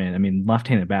 Nolan Gorman, I mean,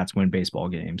 left-handed bats win baseball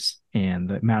games. And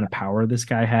the amount of power this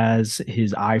guy has,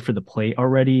 his eye for the plate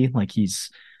already, like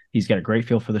he's got a great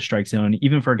feel for the strike zone.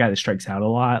 Even for a guy that strikes out a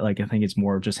lot, like I think it's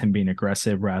more of just him being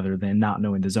aggressive rather than not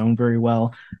knowing the zone very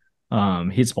well. He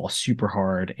hits the ball super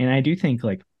hard. And I do think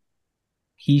like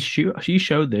he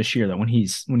showed this year that when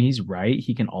he's right,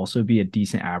 he can also be a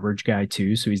decent average guy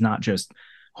too. So he's not just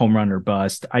home run or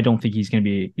bust. I don't think he's going to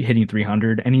be hitting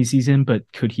 300 any season, but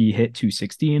could he hit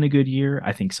 260 in a good year?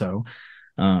 I think so.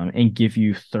 And give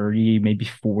you 30, maybe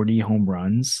 40 home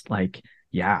runs. Like,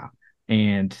 yeah.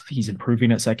 And he's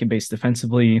improving at second base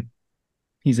defensively.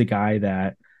 He's a guy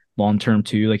that long-term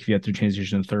too, like if you have to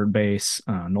transition to third base,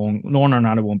 Nolan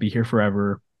Arenado won't be here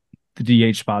forever.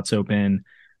 The DH spot's open,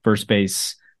 first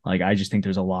base. Like, I just think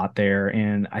there's a lot there.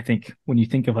 And I think when you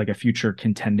think of like a future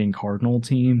contending Cardinal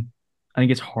team, I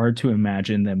think it's hard to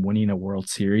imagine them winning a World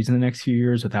Series in the next few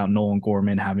years without Nolan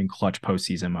Gorman having clutch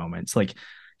postseason moments. Like,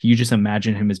 you just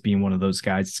imagine him as being one of those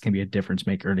guys that's going to be a difference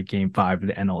maker in a Game 5 of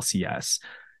the NLCS.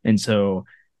 And so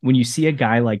when you see a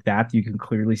guy like that, you can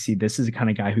clearly see this is the kind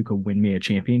of guy who could win me a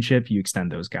championship. You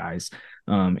extend those guys.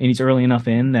 And he's early enough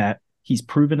in that he's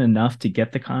proven enough to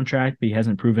get the contract, but he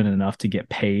hasn't proven enough to get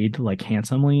paid like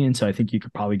handsomely. And so I think you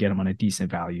could probably get him on a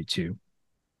decent value too.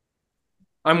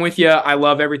 I'm with you. I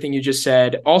love everything you just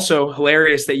said. Also,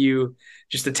 hilarious that you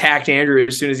just attacked Andrew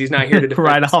as soon as he's not here to defend.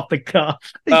 Right off the cuff.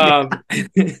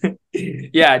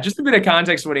 Yeah, just a bit of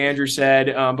context of what Andrew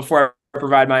said before I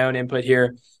provide my own input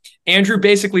here. Andrew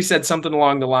basically said something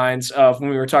along the lines of, when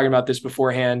we were talking about this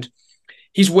beforehand,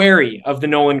 he's wary of the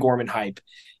Nolan Gorman hype.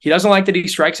 He doesn't like that he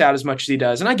strikes out as much as he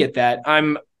does, and I get that.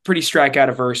 I'm pretty strikeout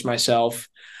averse myself.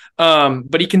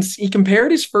 But he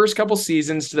compared his first couple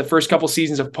seasons to the first couple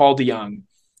seasons of Paul DeYoung.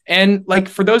 And like,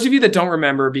 for those of you that don't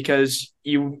remember, because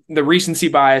the recency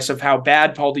bias of how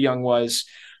bad Paul DeYoung was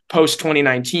post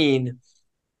 2019,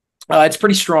 it's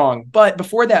pretty strong. But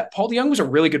before that, Paul DeYoung was a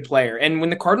really good player. And when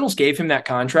the Cardinals gave him that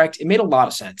contract, it made a lot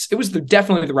of sense. It was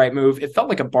definitely the right move. It felt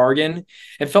like a bargain.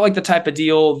 It felt like the type of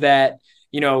deal that,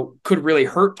 could really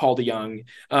hurt Paul DeYoung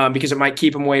because it might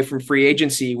keep him away from free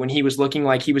agency when he was looking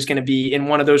like he was going to be in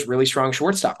one of those really strong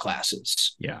shortstop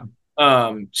classes. Yeah.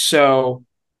 So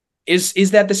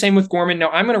is that the same with Gorman? No,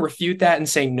 I'm going to refute that and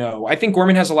say no. I think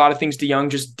Gorman has a lot of things DeYoung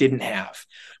just didn't have.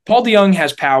 Paul DeYoung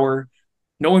has power.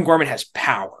 Nolan Gorman has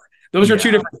power. Those are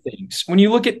two different things. When you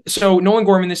look at, so Nolan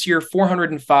Gorman this year,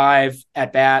 405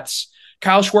 at bats.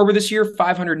 Kyle Schwarber this year,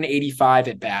 585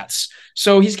 at bats.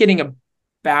 So he's getting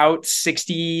about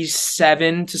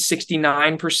 67 to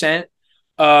 69%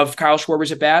 of Kyle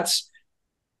Schwarber's at bats.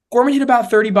 Gorman hit about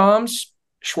 30 bombs.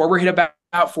 Schwarber hit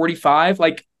about 45.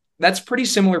 Like, that's pretty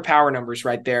similar power numbers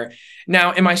right there.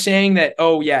 Now, am I saying that,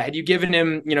 oh yeah, had you given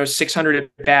him, 600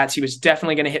 at bats, he was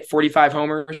definitely going to hit 45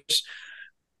 homers?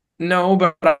 No,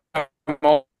 but I'm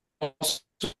also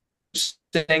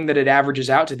saying that it averages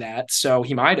out to that. So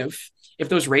he might have. If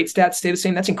those rate stats stay the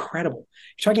same, that's incredible.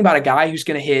 You're talking about a guy who's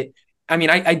going to hit. I mean,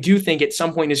 I do think at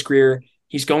some point in his career,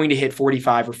 he's going to hit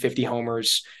 45 or 50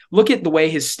 homers. Look at the way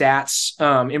his stats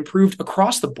improved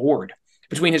across the board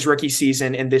between his rookie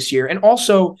season and this year. And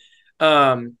also,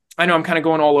 I know I'm kind of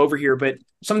going all over here, but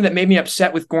something that made me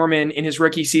upset with Gorman in his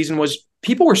rookie season was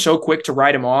people were so quick to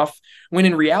write him off when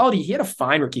in reality he had a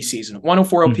fine rookie season,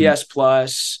 104 OPS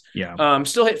plus,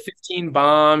 still hit 15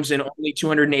 bombs and only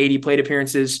 280 plate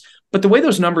appearances. But the way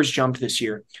those numbers jumped this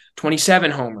year,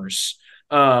 27 homers,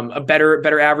 a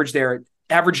better average there.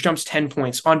 Average jumps 10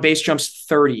 points, on base jumps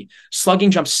 30, slugging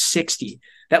jumps 60.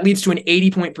 That leads to an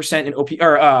 80 point increase in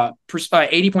OPS,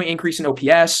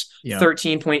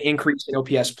 13-point increase in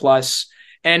OPS plus.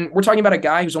 And we're talking about a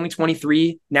guy who's only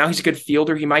 23. Now he's a good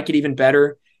fielder. He might get even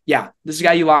better. Yeah, this is a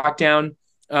guy you lock down.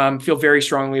 Feel very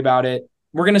strongly about it.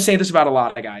 We're going to say this about a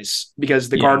lot of guys because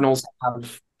the Cardinals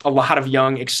have a lot of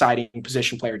young, exciting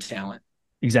position player talent.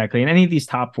 Exactly. And any of these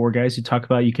top four guys you talk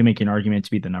about, you can make an argument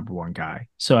to be the number one guy.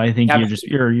 So I think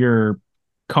you're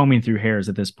combing through hairs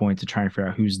at this point to try and figure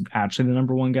out who's actually the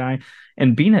number one guy.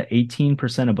 And being at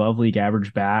 18% above league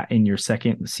average bat in your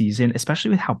second season,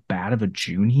 especially with how bad of a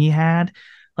June he had,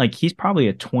 like he's probably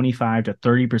a 25 to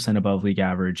 30% above league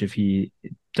average if he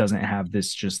doesn't have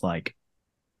this just like,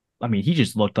 I mean, he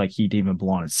just looked like he didn't even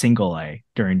belong in single A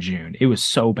during June. It was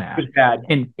so bad. It was bad.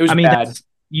 And it was bad.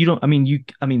 you don't,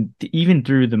 even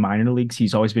through the minor leagues,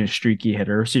 he's always been a streaky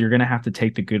hitter. So you're going to have to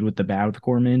take the good with the bad with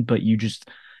Gorman, but you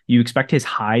expect his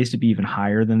highs to be even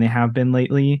higher than they have been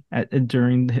lately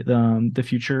during the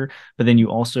future. But then you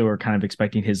also are kind of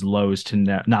expecting his lows to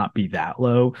not be that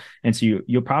low. And so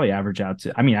you'll probably average out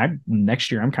to,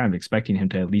 next year, I'm kind of expecting him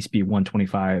to at least be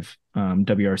 125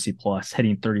 WRC plus,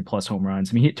 hitting 30 plus home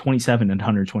runs. He hit 27 in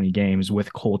 120 games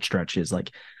with cold stretches.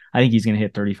 Like, I think he's going to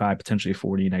hit 35, potentially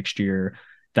 40 next year.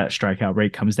 That strikeout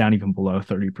rate comes down even below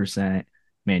 30%.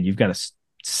 Man, you've got a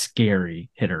scary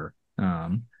hitter.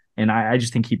 And I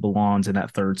just think he belongs in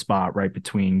that third spot right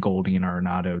between Goldie and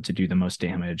Arenado to do the most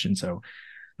damage. And so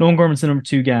Nolan Gorman's the number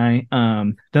 2 guy.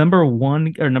 The number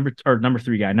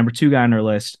 3 guy, number 2 guy on our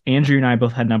list. Andrew and I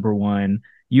both had number 1.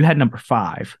 You had number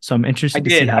 5. So I'm interested to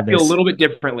see how this feel a little bit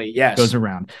differently. Yes. Goes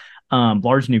around.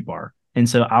 Lars Nootbaar. And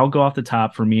so I'll go off the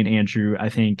top for me and Andrew. I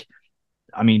think,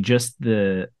 just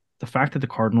the fact that the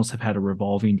Cardinals have had a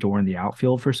revolving door in the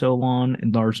outfield for so long,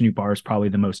 and Lars Nootbaar is probably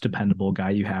the most dependable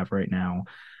guy you have right now.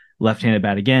 Left-handed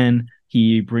bat again.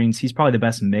 He's probably the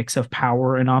best mix of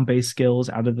power and on-base skills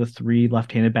out of the 3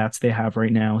 left-handed bats they have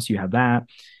right now. So you have that.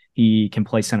 He can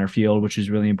play center field, which is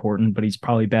really important, but he's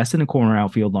probably best in a corner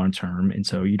outfield long-term. And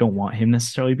so you don't want him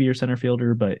necessarily to be your center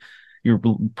fielder, but your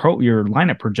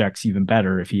lineup projects even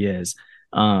better if he is.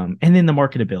 And then the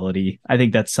marketability, I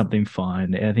think that's something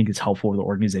fun. And I think it's helpful for the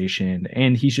organization.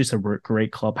 And he's just a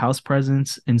great clubhouse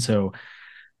presence. And so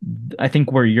I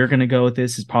think where you're going to go with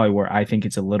this is probably where I think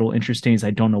it's a little interesting is I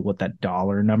don't know what that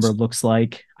dollar number looks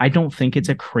like. I don't think it's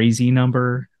a crazy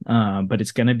number, but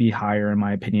it's going to be higher in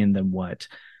my opinion than what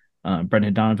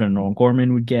Brendan Donovan and Nolan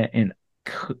Gorman would get. And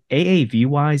AAV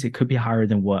wise, it could be higher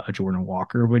than what a Jordan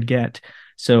Walker would get.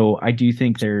 So I do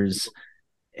think there's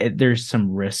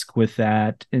some risk with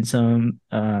that and some,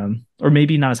 or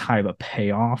maybe not as high of a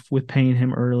payoff with paying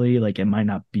him early. Like it might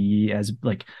not be as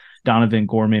like Donovan,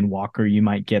 Gorman, Walker, you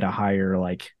might get a higher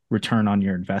like return on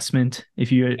your investment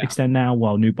if you extend now,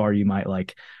 while Nootbaar, you might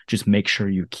like just make sure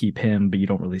you keep him, but you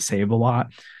don't really save a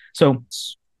lot. So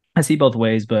I see both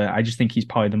ways, but I just think he's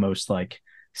probably the most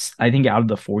I think out of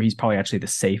the 4, he's probably actually the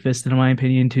safest in my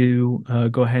opinion to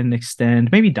go ahead and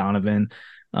extend. Maybe Donovan,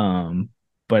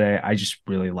 but I just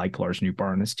really like Lars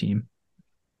Nootbaar on this team.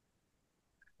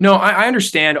 No, I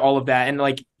understand all of that. And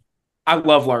I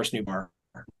love Lars Nootbaar,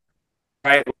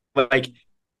 right?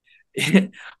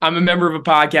 I'm a member of a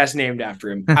podcast named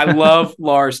after him. I love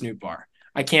Lars Nootbaar.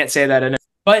 I can't say that enough.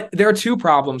 But there are 2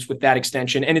 problems with that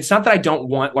extension. And it's not that I don't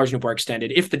want Lars Nootbaar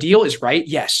extended. If the deal is right,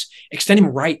 yes, extend him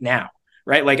right now,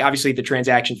 right? Obviously the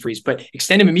transaction freeze, but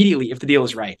extend him immediately if the deal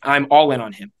is right. I'm all in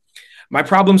on him. My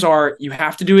problems are you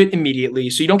have to do it immediately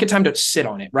so you don't get time to sit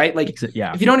on it, right? If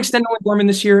you don't extend Nolan Gorman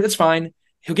this year, that's fine.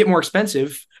 He'll get more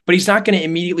expensive, but he's not going to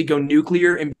immediately go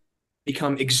nuclear and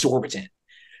become exorbitant.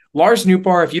 Lars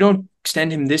Nootbaar, if you don't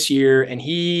extend him this year and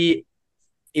he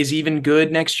is even good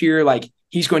next year,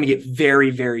 he's going to get very,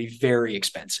 very, very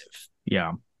expensive.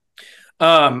 Yeah.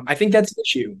 I think that's the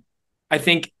issue. I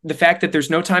think the fact that there's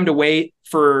no time to wait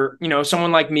for,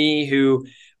 someone like me who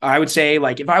I would say,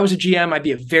 if I was a GM, I'd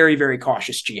be a very, very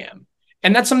cautious GM.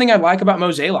 And that's something I like about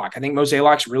Mo Zaylock. I think Mo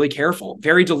Zaylock's really careful,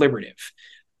 very deliberative.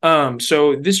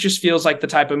 So this just feels like the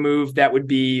type of move that would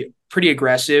be pretty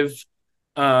aggressive.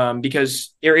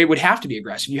 Because it would have to be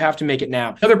aggressive. You have to make it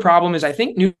now. The other problem is I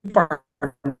think Nootbaar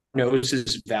knows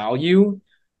his value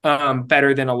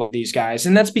better than a lot of these guys.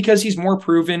 And that's because he's more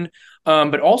proven,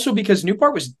 but also because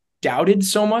Nootbaar was doubted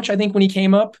so much, I think, when he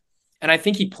came up. And I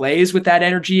think he plays with that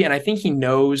energy. And I think he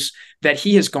knows that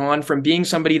he has gone from being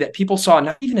somebody that people saw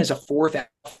not even as a 4th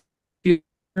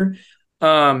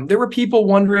outfielder. There were people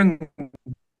wondering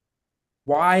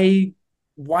why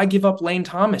give up Lane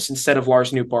Thomas instead of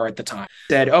Lars Nootbaar at the time?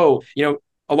 Said, a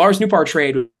Lars Nootbaar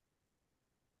trade was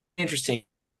interesting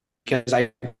because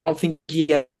I don't think he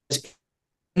has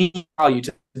any value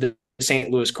to the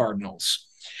St. Louis Cardinals.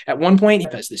 At one point, he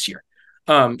has this year.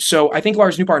 So I think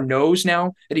Lars Nootbaar knows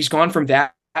now that he's gone from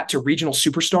that to regional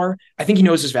superstar. I think he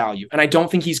knows his value, and I don't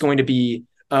think he's going to be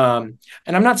and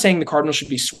I'm not saying the Cardinals should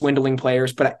be swindling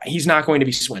players, but he's not going to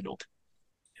be swindled.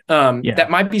 That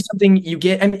might be something you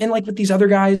get. And with these other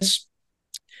guys,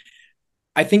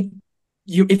 I think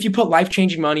if you put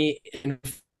life-changing money in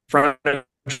front of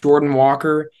Jordan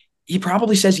Walker, he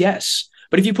probably says yes.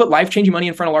 But if you put life-changing money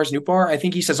in front of Lars Nootbaar, I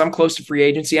think he says, I'm close to free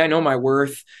agency. I know my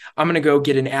worth. I'm going to go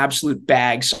get an absolute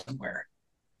bag somewhere.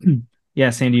 Yeah,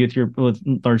 Sandy, with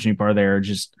Lars Nootbaar there,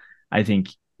 I think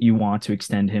you want to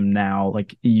extend him now.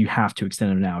 You have to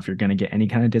extend him now if you're going to get any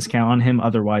kind of discount on him.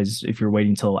 Otherwise, if you're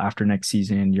waiting till after next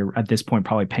season, you're at this point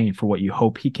probably paying for what you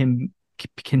hope he can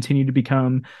continue to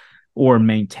become. or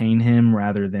maintain him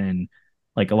rather than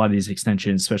like a lot of these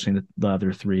extensions, especially the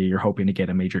other three, you're hoping to get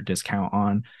a major discount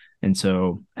on. And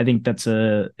so I think that's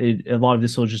a lot of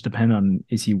this will just depend on,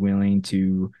 is he willing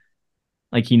to,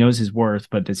 like, he knows his worth,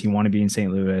 but does he want to be in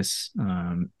St. Louis?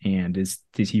 And does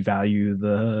he value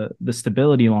the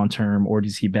stability long term, or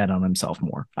does he bet on himself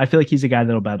more? I feel like he's a guy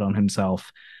that'll bet on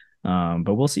himself,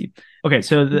 but we'll see. Okay,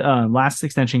 so the last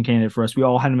extension candidate for us, we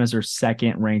all had him as our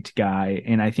second ranked guy,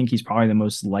 and I think he's probably the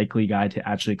most likely guy to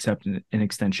actually accept an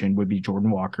extension would be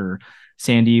Jordan Walker.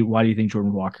 Sandy, why do you think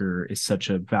Jordan Walker is such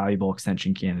a valuable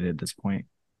extension candidate at this point?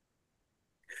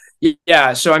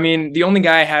 Yeah, so I mean, the only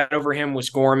guy I had over him was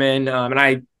Gorman, and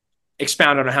I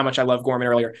expounded on how much I love Gorman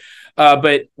earlier.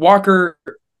 But Walker,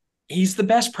 he's the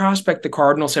best prospect the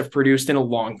Cardinals have produced in a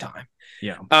long time.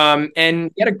 Yeah.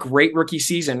 And he had a great rookie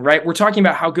season, right? We're talking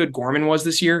about how good Gorman was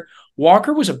this year.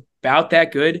 Walker was about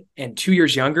that good and 2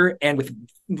 years younger and with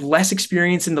less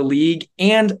experience in the league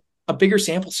and a bigger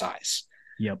sample size.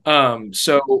 Yep.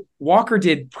 So Walker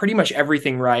did pretty much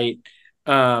everything right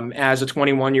as a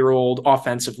 21-year-old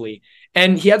offensively.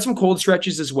 And he had some cold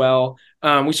stretches as well.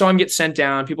 We saw him get sent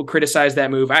down. People criticized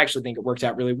that move. I actually think it worked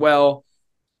out really well.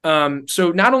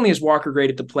 So not only is Walker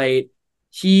great at the plate,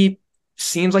 he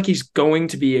seems like he's going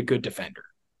to be a good defender.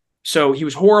 So he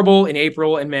was horrible in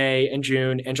April and May and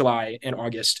June and July and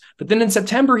August. But then in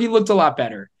September, he looked a lot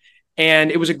better.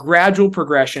 And it was a gradual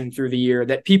progression through the year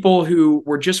that people who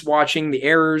were just watching the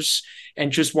errors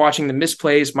and just watching the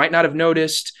misplays might not have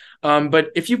noticed. But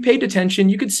if you paid attention,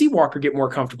 you could see Walker get more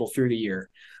comfortable through the year.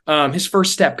 His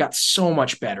first step got so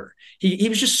much better. He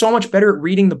was just so much better at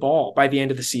reading the ball by the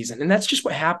end of the season. And that's just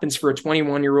what happens for a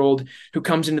 21-year-old who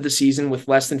comes into the season with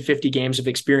less than 50 games of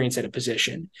experience at a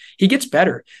position. He gets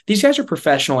better. These guys are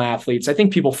professional athletes. I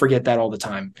think people forget that all the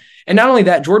time. And not only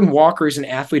that, Jordan Walker is an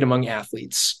athlete among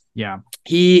athletes. Yeah.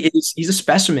 He's a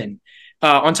specimen.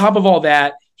 On top of all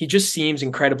that, he just seems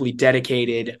incredibly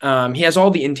dedicated. He has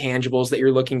all the intangibles that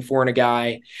you're looking for in a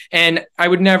guy. And I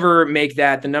would never make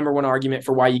that the number one argument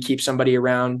for why you keep somebody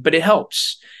around, but it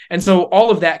helps. And so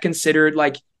all of that considered,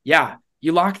 like, yeah,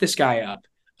 you lock this guy up.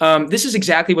 This is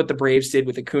exactly what the Braves did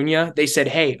with Acuna. They said,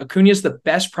 hey, Acuna's the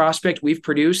best prospect we've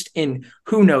produced in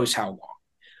who knows how long.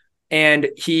 And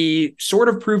he sort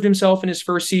of proved himself in his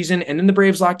first season, and then the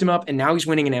Braves locked him up, and now he's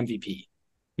winning an MVP.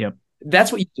 Yep.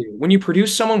 That's what you do when you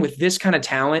produce someone with this kind of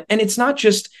talent. And it's not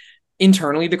just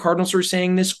internally the Cardinals are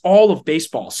saying this. All of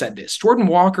baseball said this. Jordan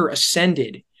Walker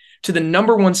ascended to the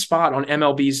number one spot on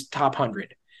MLB's top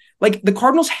 100. Like, the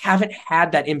Cardinals haven't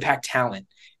had that impact talent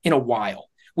in a while.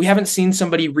 We haven't seen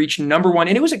somebody reach number one,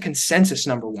 and it was a consensus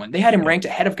number one. They had him ranked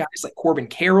ahead of guys like Corbin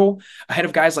Carroll, ahead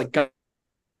of guys like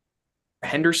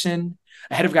Henderson,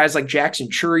 ahead of guys like Jackson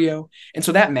Churio. And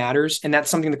so that matters, and that's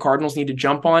something the Cardinals need to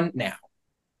jump on now.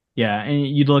 Yeah, and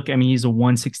you'd look, I mean, he's a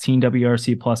 116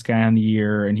 WRC plus guy on the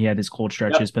year, and he had his cold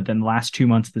stretches, but then the last 2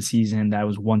 months of the season, that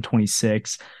was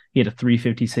 126. He had a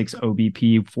 356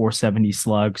 OBP, 470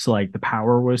 slug. So, like, the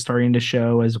power was starting to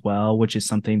show as well, which is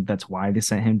something that's why they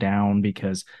sent him down,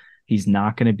 because he's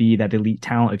not going to be that elite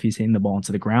talent if he's hitting the ball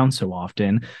into the ground so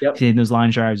often. Yep. He's hitting those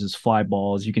line drives, those fly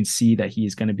balls. You can see that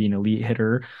he's going to be an elite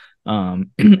hitter. And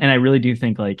I really do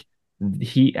think, like,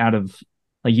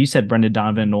 like you said, Brendan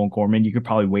Donovan and Nolan Gorman, you could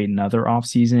probably wait another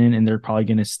offseason and they're probably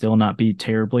going to still not be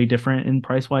terribly different in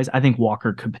price wise. I think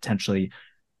Walker could potentially,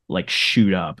 like,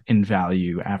 shoot up in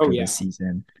value after this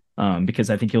season,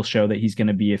 because I think he'll show that he's going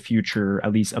to be a future,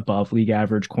 at least above league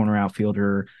average corner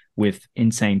outfielder with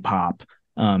insane pop.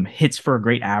 Hits for a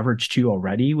great average too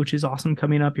already, which is awesome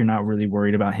coming up. You're not really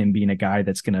worried about him being a guy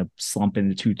that's going to slump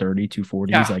into 230,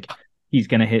 240. Yeah. Like, he's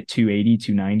going to hit 280,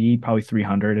 290, probably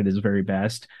 300 at his very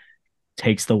best.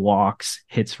 Takes the walks,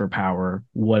 hits for power.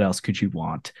 What else could you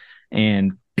want?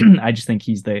 And I just think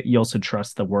you also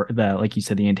trust the work that, like you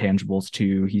said, the intangibles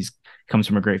too. He's comes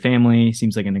from a great family,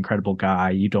 seems like an incredible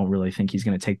guy. You don't really think he's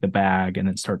going to take the bag and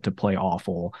then start to play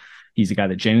awful. He's a guy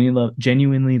that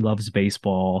genuinely loves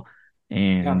baseball.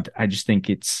 And I just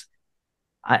think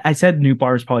I said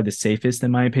Nootbaar is probably the safest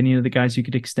in my opinion of the guys you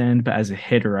could extend, but as a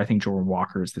hitter, I think Jordan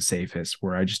Walker is the safest,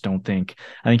 where I think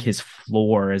his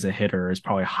floor as a hitter is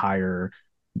probably higher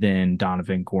than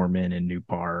Donovan, Gorman, and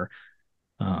Nootbaar.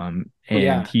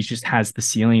 He just has the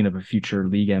ceiling of a future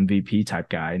league MVP type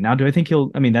guy. Now, do I think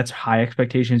that's high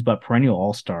expectations, but perennial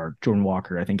all-star Jordan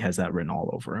Walker, I think, has that written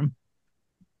all over him.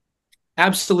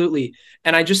 Absolutely.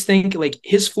 And I just think, like,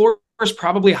 his floor is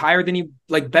probably higher than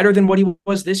better than what he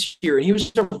was this year. And he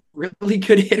was a really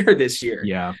good hitter this year.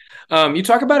 Yeah. You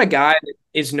talk about a guy that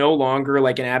is no longer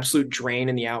like an absolute drain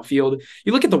in the outfield.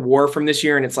 You look at the WAR from this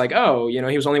year and it's like, oh,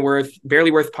 he was only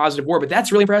barely worth positive WAR, but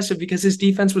that's really impressive because his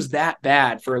defense was that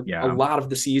bad for a lot of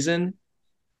the season.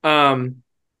 He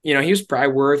was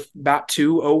probably worth about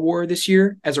 2.0 WAR this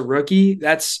year as a rookie.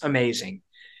 That's amazing.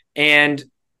 And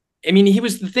I mean, he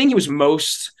was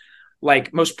most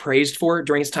praised for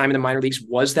during his time in the minor leagues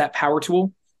was that power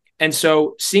tool. And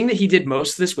so seeing that he did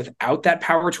most of this without that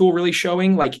power tool really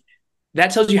showing,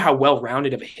 that tells you how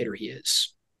well-rounded of a hitter he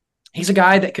is. He's a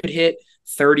guy that could hit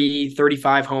 30,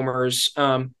 35 homers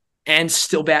and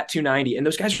still bat 290. And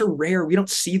those guys are rare. We don't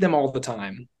see them all the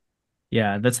time.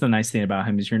 Yeah, that's the nice thing about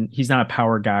him is he's not a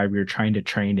power guy where you're trying to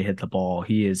train to hit the ball.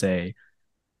 He is a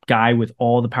guy with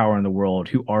all the power in the world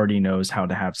who already knows how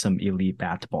to have some elite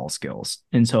bat to ball skills.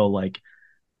 And so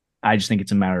I just think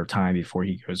it's a matter of time before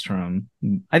he goes from,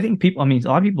 a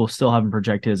lot of people still have him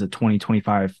projected as a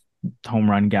 2025 home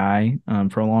run guy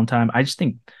for a long time. I just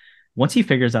think once he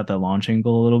figures out the launch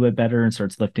angle a little bit better and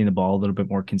starts lifting the ball a little bit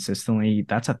more consistently,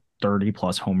 that's a 30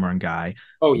 plus home run guy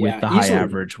with the high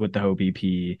average, with the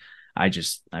OBP.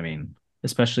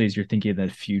 Especially as you're thinking of the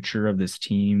future of this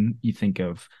team, you think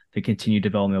of the continued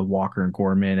development of Walker and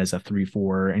Gorman as a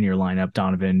 3-4 in your lineup,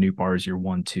 Donovan, Nootbaar as your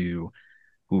 1-2.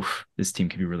 Oof, this team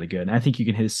could be really good. And I think you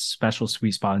can hit a special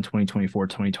sweet spot in 2024,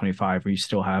 2025, where you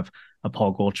still have a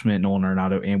Paul Goldschmidt, Nolan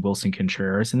Arenado, and Wilson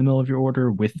Contreras in the middle of your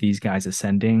order with these guys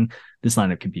ascending. This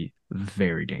lineup could be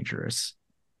very dangerous.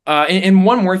 And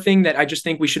one more thing that I just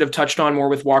think we should have touched on more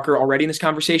with Walker already in this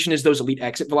conversation is those elite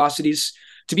exit velocities.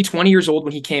 To be 20 years old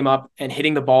when he came up and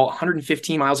hitting the ball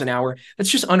 115 miles an hour, that's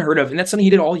just unheard of. And that's something he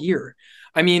did all year.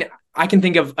 I mean, I can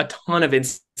think of a ton of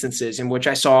instances in which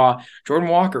I saw Jordan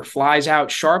Walker flies out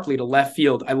sharply to left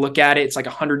field. I look at it, it's like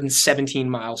 117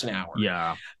 miles an hour.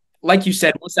 Yeah. Like you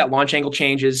said, once that launch angle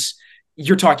changes,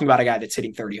 you're talking about a guy that's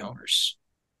hitting 30 homers.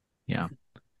 Yeah.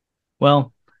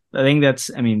 Well, I think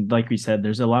like we said,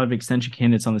 there's a lot of extension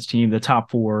candidates on this team. The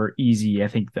top 4, easy. I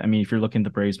think, if you're looking at the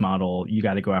Braves model, you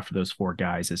got to go after those 4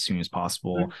 guys as soon as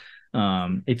possible.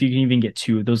 Mm-hmm. If you can even get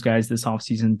 2 of those guys this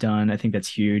offseason done, I think that's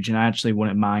huge. And I actually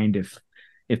wouldn't mind if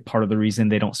part of the reason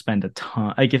they don't spend a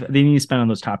ton, if they need to spend on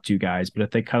those top 2 guys, but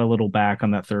if they cut a little back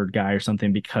on that 3rd guy or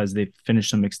something because they've finished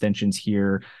some extensions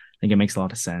here, I think it makes a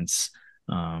lot of sense.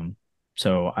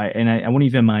 So I wouldn't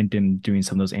even mind them doing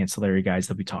some of those ancillary guys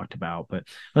that we talked about, but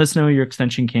let us know your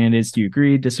extension candidates. Do you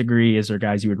agree, disagree? Is there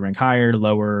guys you would rank higher,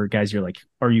 lower, guys you're like,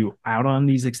 are you out on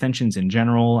these extensions in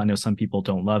general? I know some people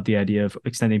don't love the idea of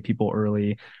extending people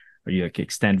early. Are you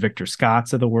extend Victor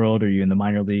Scotts of the world? Are you in the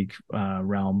minor league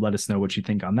realm? Let us know what you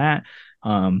think on that.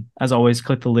 As always,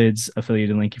 click the Lids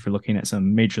affiliated link if you're looking at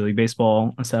some Major League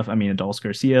Baseball stuff. Adolis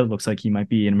Garcia looks like he might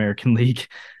be an American League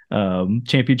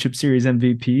Championship Series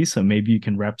MVP, so maybe you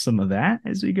can rep some of that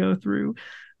as we go through.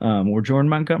 Or Jordan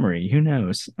Montgomery, who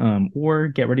knows? Or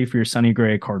get ready for your Sonny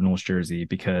Gray Cardinals jersey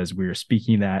because we're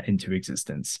speaking that into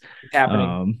existence. It's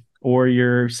happening.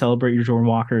 Or celebrate your Jordan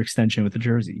Walker extension with a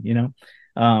jersey,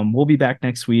 We'll be back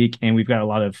next week and we've got a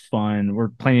lot of fun. We're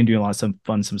planning on doing a lot of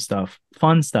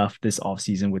fun stuff this off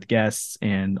season with guests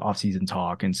and off season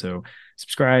talk. And so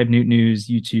subscribe, Newt News,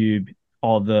 YouTube,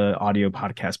 all the audio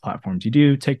podcast platforms you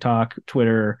do, TikTok,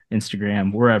 Twitter,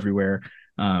 Instagram, we're everywhere.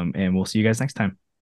 And we'll see you guys next time.